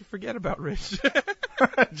drink enough to forget about Rich.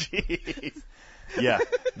 Jeez. Yeah,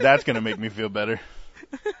 that's going to make me feel better.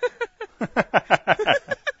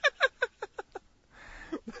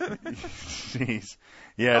 Jeez.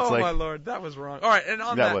 Yeah, it's my Lord, that was wrong. All right, and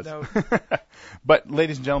on that note. But,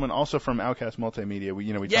 ladies and gentlemen, also from Outcast Multimedia, we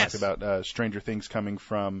yes. talked about Stranger Things coming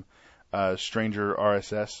from Stranger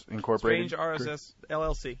RSS Incorporated. Strange RSS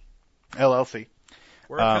LLC. LLC.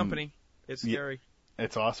 We're a company. It's scary.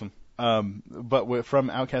 It's awesome. But from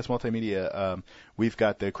Outcast Multimedia, we've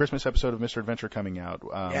got the Christmas episode of Mr. Adventure coming out.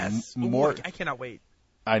 Yes. More. I cannot wait.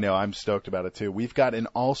 I know. I'm stoked about it, too. We've got an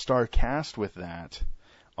all-star cast with that.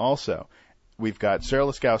 Also, we've got Sarah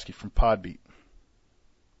Laskowski from Podbeat.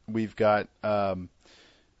 we've got Mer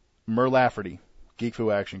Lafferty, Geek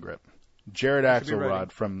Fu Action Grip, Jared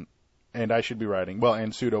Axelrod from, and I should be writing, well,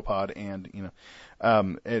 and Pseudopod, and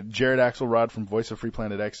Jared Axelrod from Voice of Free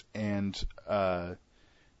Planet X, and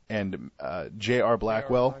J.R.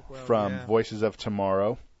 Blackwell from Voices of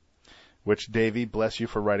Tomorrow. Which, Davey, bless you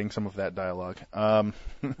for writing some of that dialogue. I'll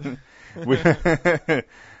send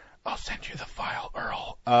you the file,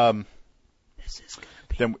 Earl. This is going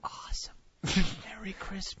to be awesome. Merry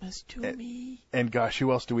Christmas to me. And gosh,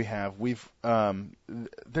 who else do we have? We've there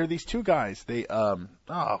are these two guys. They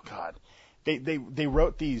They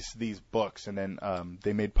wrote these books and then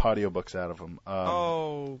they made audiobooks out of them.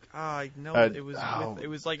 I know it was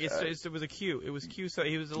a Q. It was Q. So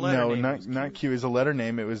he was a letter name. No, not Q. Is a letter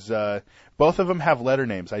name. It was both of them have letter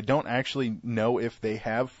names. I don't actually know if they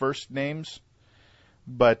have first names,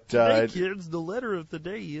 but hey kids, the letter of the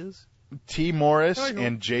day is T. Morris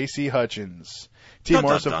and J.C. Hutchins. T.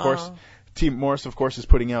 Morris, of course, is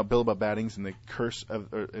putting out Bilbo Battings in the Case of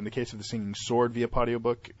the Singing Sword via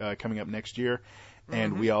audiobook coming up next year.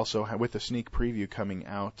 And we also have, with a sneak preview coming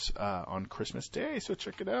out on Christmas Day, so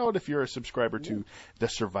check it out if you're a subscriber to the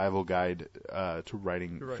Survival Guide to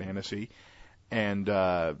Writing Fantasy. And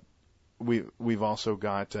we've also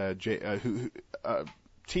got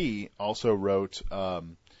T also wrote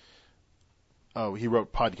he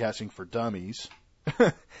wrote Podcasting for Dummies,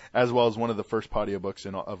 as well as one of the first audiobooks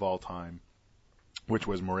of all time, which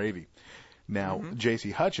was Moravia. Now,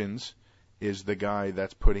 J.C. Hutchins is the guy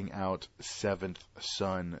that's putting out Seventh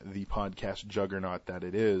Son, the podcast juggernaut that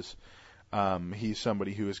it is. He's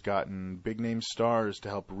somebody who has gotten big-name stars to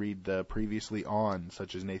help read the previously on,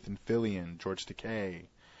 such as Nathan Fillion, George Takei.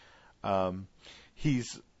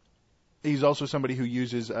 He's also somebody who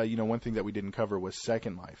uses, one thing that we didn't cover was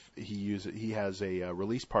Second Life. He has a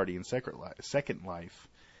release party in Second Life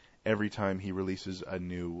every time he releases a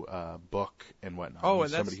new book and whatnot. Oh,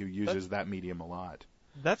 he's somebody who uses that medium a lot.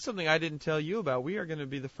 That's something I didn't tell you about. We are going to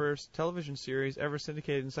be the first television series ever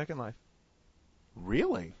syndicated in Second Life.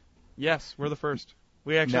 Really? Yes, we're the first.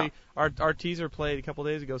 We actually our teaser played a couple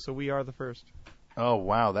days ago, so we are the first. Oh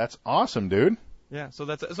wow, that's awesome, dude. Yeah. So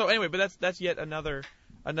anyway, but that's yet another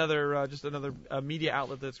media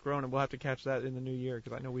outlet that's grown, and we'll have to catch that in the new year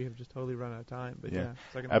because I know we have just totally run out of time. But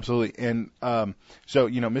absolutely. And so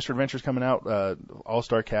Mr. Adventure's coming out,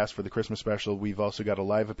 All-Star Cast for the Christmas special. We've also got a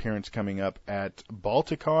live appearance coming up at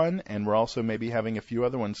Balticon, and we're also maybe having a few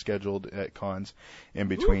other ones scheduled at cons in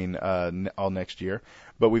between all next year.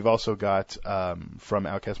 But we've also got from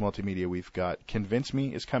Outcast Multimedia, we've got Convince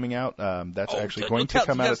Me is coming out. That's actually going to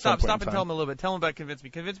come out at some point in time. Stop and tell them a little bit. Tell them about Convince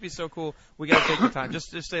Me. Convince Me is so cool. We got to take the time.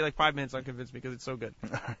 Just say like 5 minutes on Convince Me because it's so good.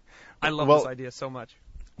 I love this idea so much.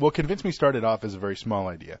 Well, Convince Me started off as a very small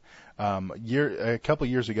idea. A couple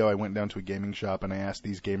years ago, I went down to a gaming shop and I asked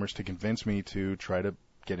these gamers to convince me to try to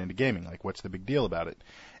get into gaming. Like, what's the big deal about it?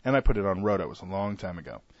 And I put it on RotO. It was a long time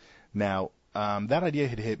ago. Now, that idea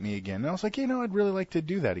had hit me again. And I was like, I'd really like to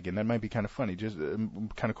do that again. That might be kind of funny, just kind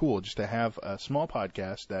of cool, just to have a small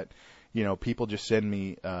podcast that, people just send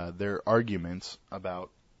me their arguments about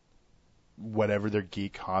whatever their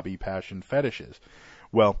geek, hobby, passion, fetish is.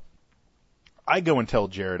 Well, I go and tell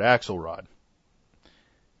Jared Axelrod,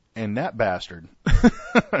 and that bastard,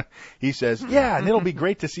 he says, yeah, and it'll be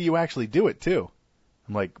great to see you actually do it, too.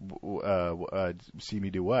 I'm like, see me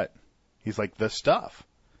do what? He's like, the stuff.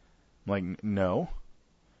 I'm like, no,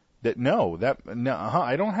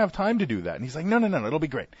 I don't have time to do that. And he's like, no, it'll be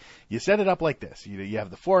great. You set it up like this. You have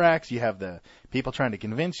the 4 acts, you have the people trying to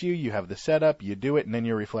convince you, you have the setup, you do it, and then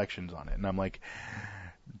your reflections on it. And I'm like,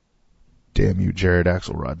 damn you, Jared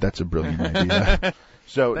Axelrod, that's a brilliant idea.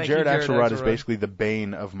 So Jared Axelrod is basically the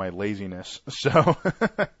bane of my laziness.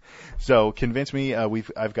 So Convince Me,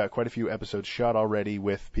 I've got quite a few episodes shot already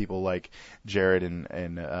with people like Jared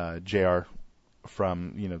and JR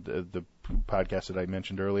from the podcast that I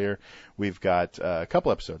mentioned earlier. We've got a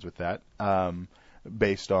couple episodes with that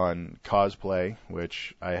based on cosplay,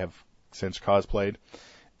 which I have since cosplayed,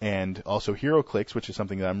 and also HeroClix, which is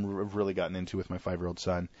something that I've really gotten into with my 5-year-old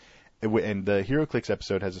son. And the HeroClix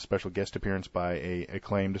episode has a special guest appearance by a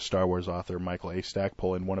acclaimed Star Wars author, Michael A.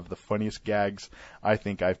 Stackpole, in one of the funniest gags I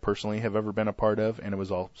think I've personally have ever been a part of, and it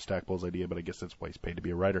was all Stackpole's idea, but I guess that's why he's paid to be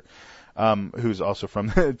a writer, who's also from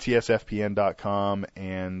TSFPN.com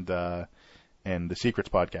and the Secrets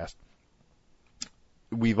podcast.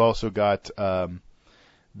 We've also got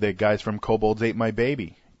the guys from Kobolds Ate My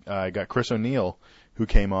Baby. I got Chris O'Neill, who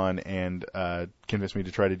came on and convinced me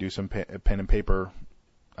to try to do some pen and paper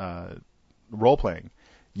role-playing.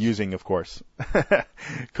 using, of course,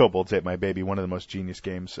 Kobolds Ate My Baby, one of the most genius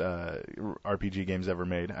games, RPG games ever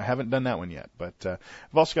made. I haven't done that one yet, but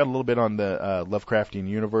I've also got a little bit on the Lovecraftian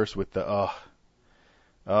universe with the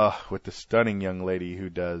stunning young lady who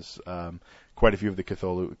does quite a few of the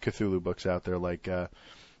Cthulhu books out there, like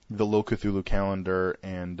the Lil Cthulhu Calendar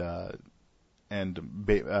and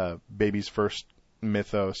Baby's First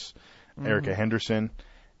Mythos, Erica Henderson.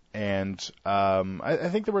 And I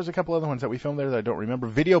think there was a couple other ones that we filmed there that I don't remember.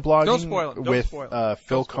 Video blogging with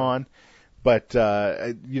Phil Kahn. But,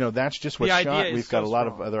 that's just what's shot. We've got a lot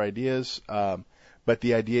of other ideas. But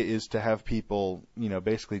the idea is to have people,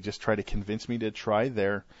 basically just try to convince me to try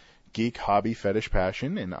their geek, hobby, fetish,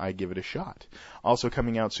 passion, and I give it a shot. Also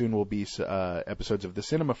coming out soon will be episodes of The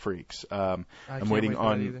Cinema Freaks. I'm waiting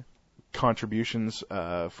on contributions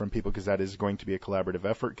from people because that is going to be a collaborative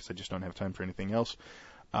effort because I just don't have time for anything else.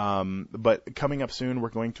 But coming up soon, we're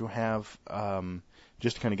going to have,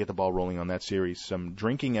 just to kind of get the ball rolling on that series, some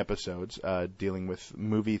drinking episodes dealing with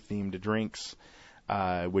movie-themed drinks,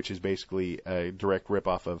 which is basically a direct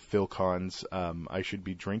rip-off of Phil Kahn's I Should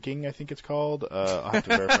Be Drinking, I think it's called. I'll have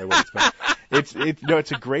to verify what it's called.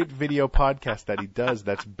 It's a great video podcast that he does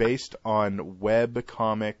that's based on web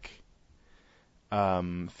comic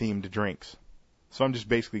themed drinks. So I'm just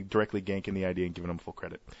basically directly ganking the idea and giving him full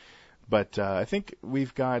credit. But I think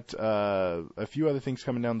we've got a few other things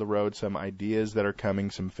coming down the road, some ideas that are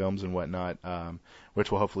coming, some films and whatnot,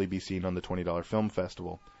 which will hopefully be seen on the $20 Film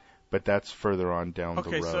Festival. But that's further on down the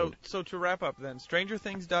road. Okay, so to wrap up then,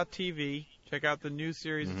 StrangerThings.tv, check out the new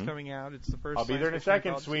series that's coming out. It's the first. I'll be there in a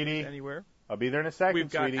second, sweetie. Anywhere. I'll be there in a second, We've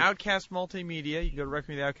got sweetie. Outcast Multimedia. You can go to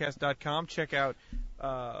ReckonWithTheOutcast.com. Check out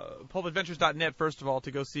PulpAdventures.net, first of all,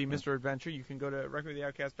 to go see Mr. Adventure. You can go to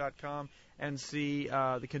ReckonWithTheOutcast.com and see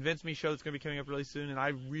the Convince Me show that's going to be coming up really soon, and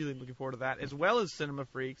I'm really looking forward to that, as well as Cinema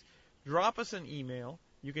Freaks. Drop us an email.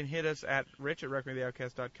 You can hit us at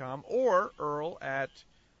rich@ReckonWithTheOutcast.com or Earl at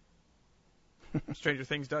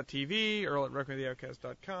StrangerThings.tv, Earl at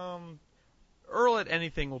ReckonWithTheOutcast.com. Earl at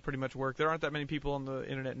anything will pretty much work. There aren't that many people on the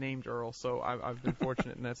internet named Earl, so I've been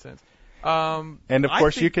fortunate in that sense. And of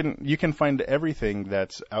course, you can find everything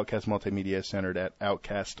that's Outcast Multimedia centered at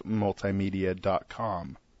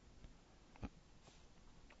outcastmultimedia.com.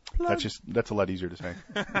 That's a lot easier to say.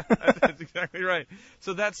 That's exactly right.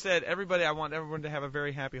 So that said, everybody, I want everyone to have a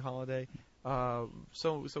very happy holiday. So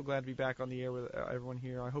glad to be back on the air with everyone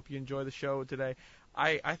here. I hope you enjoy the show today.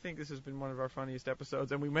 I think this has been one of our funniest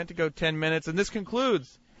episodes, and we meant to go 10 minutes, and this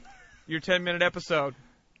concludes your 10-minute episode.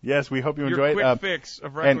 Yes, we hope you enjoy your it. Quick fix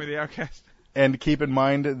of Reckoning with the Outcast. And keep in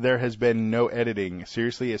mind, there has been no editing.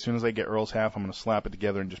 Seriously, as soon as I get Earl's half, I'm going to slap it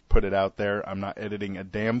together and just put it out there. I'm not editing a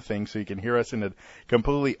damn thing, so you can hear us in a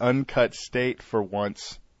completely uncut state for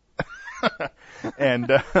once.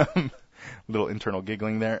 And little internal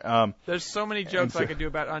giggling there. There's so many jokes I could do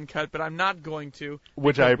about uncut, but I'm not going to.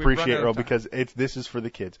 Which I appreciate, Earl, because this is for the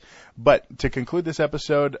kids. But to conclude this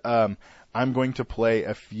episode, I'm going to play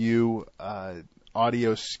a few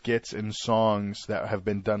audio skits and songs that have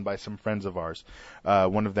been done by some friends of ours.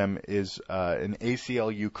 One of them is an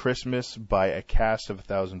ACLU Christmas by a cast of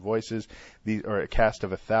 1,000 voices, or a cast of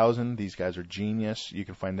 1,000. These guys are genius. You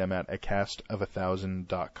can find them at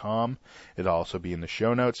acastof1000.com. It'll also be in the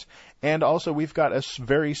show notes. And also, we've got a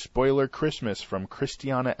very spoiler Christmas from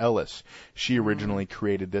Christiana Ellis. She originally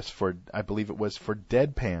created this for, I believe it was for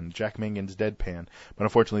Deadpan, Jack Mangan's Deadpan, but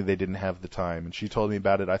unfortunately they didn't have the time. And she told me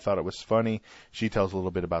about it. I thought it was funny. She tells a little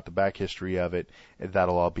bit about the back history of it.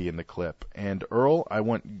 That'll all be in the clip. And Earl, I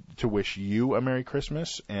want to wish you a Merry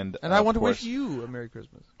Christmas, and I want to wish you a Merry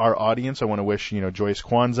Christmas. Our audience, I want to wish joyous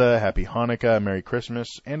Kwanzaa, Happy Hanukkah, Merry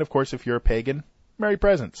Christmas, and of course, if you're a pagan, Merry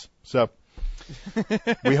Presents. So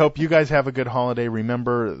we hope you guys have a good holiday.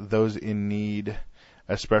 Remember those in need,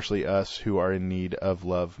 especially us who are in need of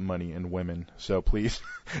love, money, and women. So please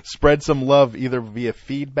spread some love either via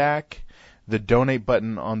feedback, the donate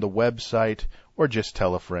button on the website, or just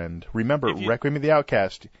tell a friend. Remember, Requiem of the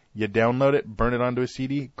Outcast, you download it, burn it onto a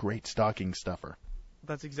CD, great stocking stuffer.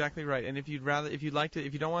 That's exactly right. And if you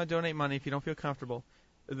don't want to donate money, if you don't feel comfortable,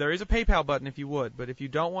 there is a PayPal button if you would. But if you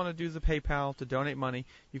don't want to do the PayPal to donate money,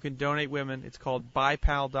 you can donate women. It's called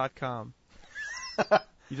buypal.com.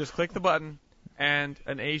 You just click the button, and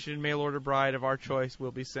an Asian mail-order bride of our choice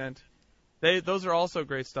will be sent. Those are also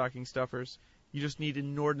great stocking stuffers. You just need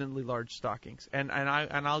inordinately large stockings, and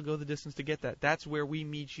I'll go the distance to get that. That's where we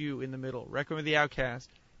meet you in the middle. Requiem of the Outcast,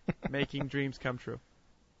 making dreams come true.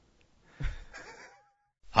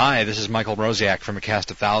 Hi, this is Michael Rosiak from A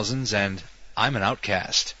Cast of Thousands, and I'm an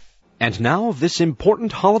outcast. And now this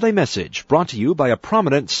important holiday message brought to you by a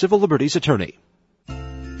prominent civil liberties attorney.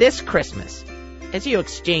 This Christmas, As you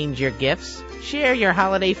exchange your gifts, share your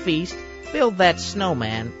holiday feast, build that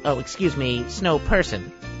snowman, snow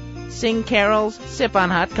person, sing carols, sip on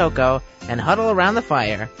hot cocoa, and huddle around the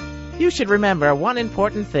fire, you should remember one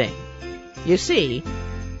important thing. You see,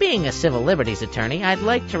 being a civil liberties attorney, I'd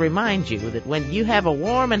like to remind you that when you have a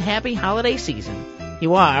warm and happy holiday season,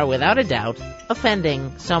 you are, without a doubt,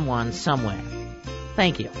 offending someone somewhere.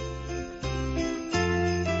 Thank you.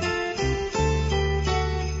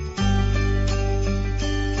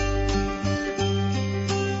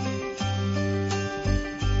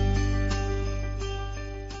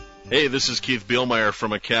 Hey, this is Keith Bielmeyer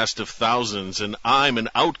from a cast of thousands, and I'm an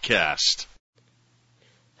outcast.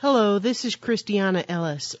 Hello, this is Christiana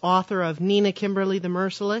Ellis, author of Nina Kimberly the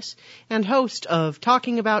Merciless, and host of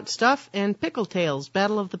Talking About Stuff and Pickle Tales,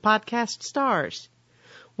 Battle of the Podcast Stars.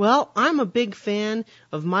 Well, I'm a big fan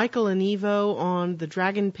of Michael and Evo on the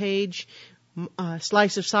Dragon Page,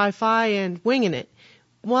 Slice of Sci-Fi, and Winging It.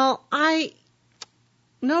 Well, I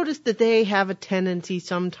noticed that they have a tendency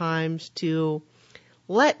sometimes to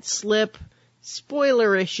let slip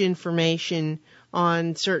spoilerish information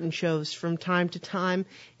on certain shows from time to time.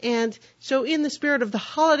 And so in the spirit of the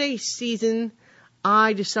holiday season,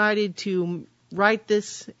 I decided to write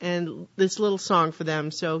this little song for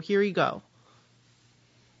them. So here you go.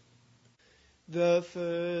 The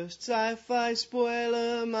first sci-fi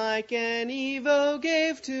spoiler Mike and Evo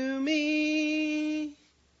gave to me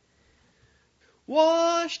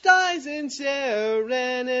washed eyes in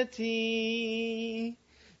serenity.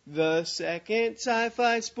 The second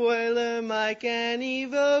sci-fi spoiler Mike and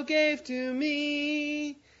Evo gave to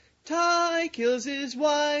me, Ty kills his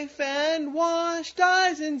wife and washed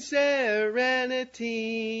eyes in serenity.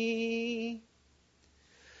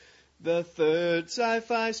 The third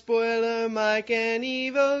sci-fi spoiler Mike and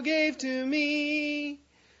Evo gave to me,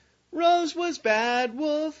 Rose was bad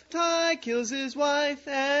wolf, Ty kills his wife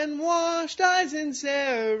and washed eyes in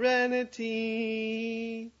serenity.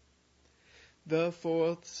 The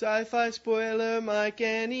fourth sci-fi spoiler Mike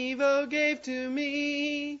and Evo gave to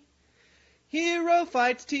me, hero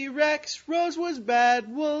fights T-Rex, Rose was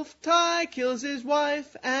bad wolf, Ty kills his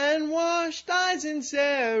wife and washed eyes in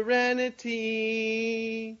serenity.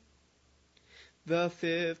 The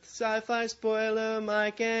fifth sci-fi spoiler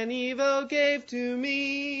Mike and Evo gave to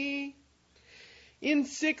me, in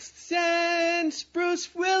Sixth Sense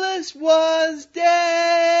Bruce Willis was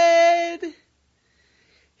dead.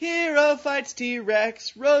 Hero fights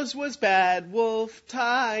T-Rex, Rose was bad wolf,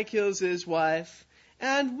 Ty kills his wife,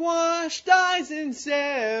 and washed eyes in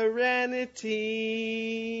serenity.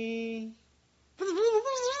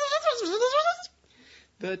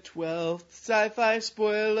 The 12th sci-fi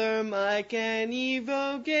spoiler Mike and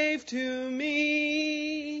Evo gave to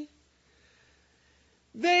me,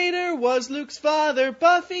 Vader was Luke's father,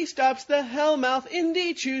 Buffy stops the Hellmouth,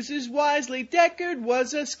 Indy chooses wisely, Deckard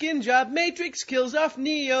was a skin job, Matrix kills off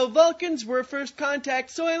Neo, Vulcans were first contact,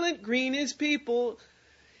 Soylent Green is people.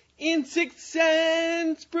 In Sixth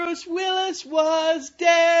Sense, Bruce Willis was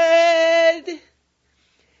dead.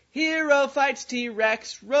 Hero fights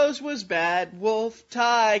T-Rex, Rose was bad wolf,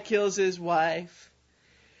 Ty kills his wife,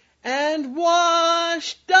 and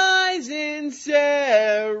washed eyes in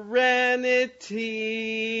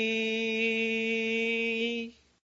serenity.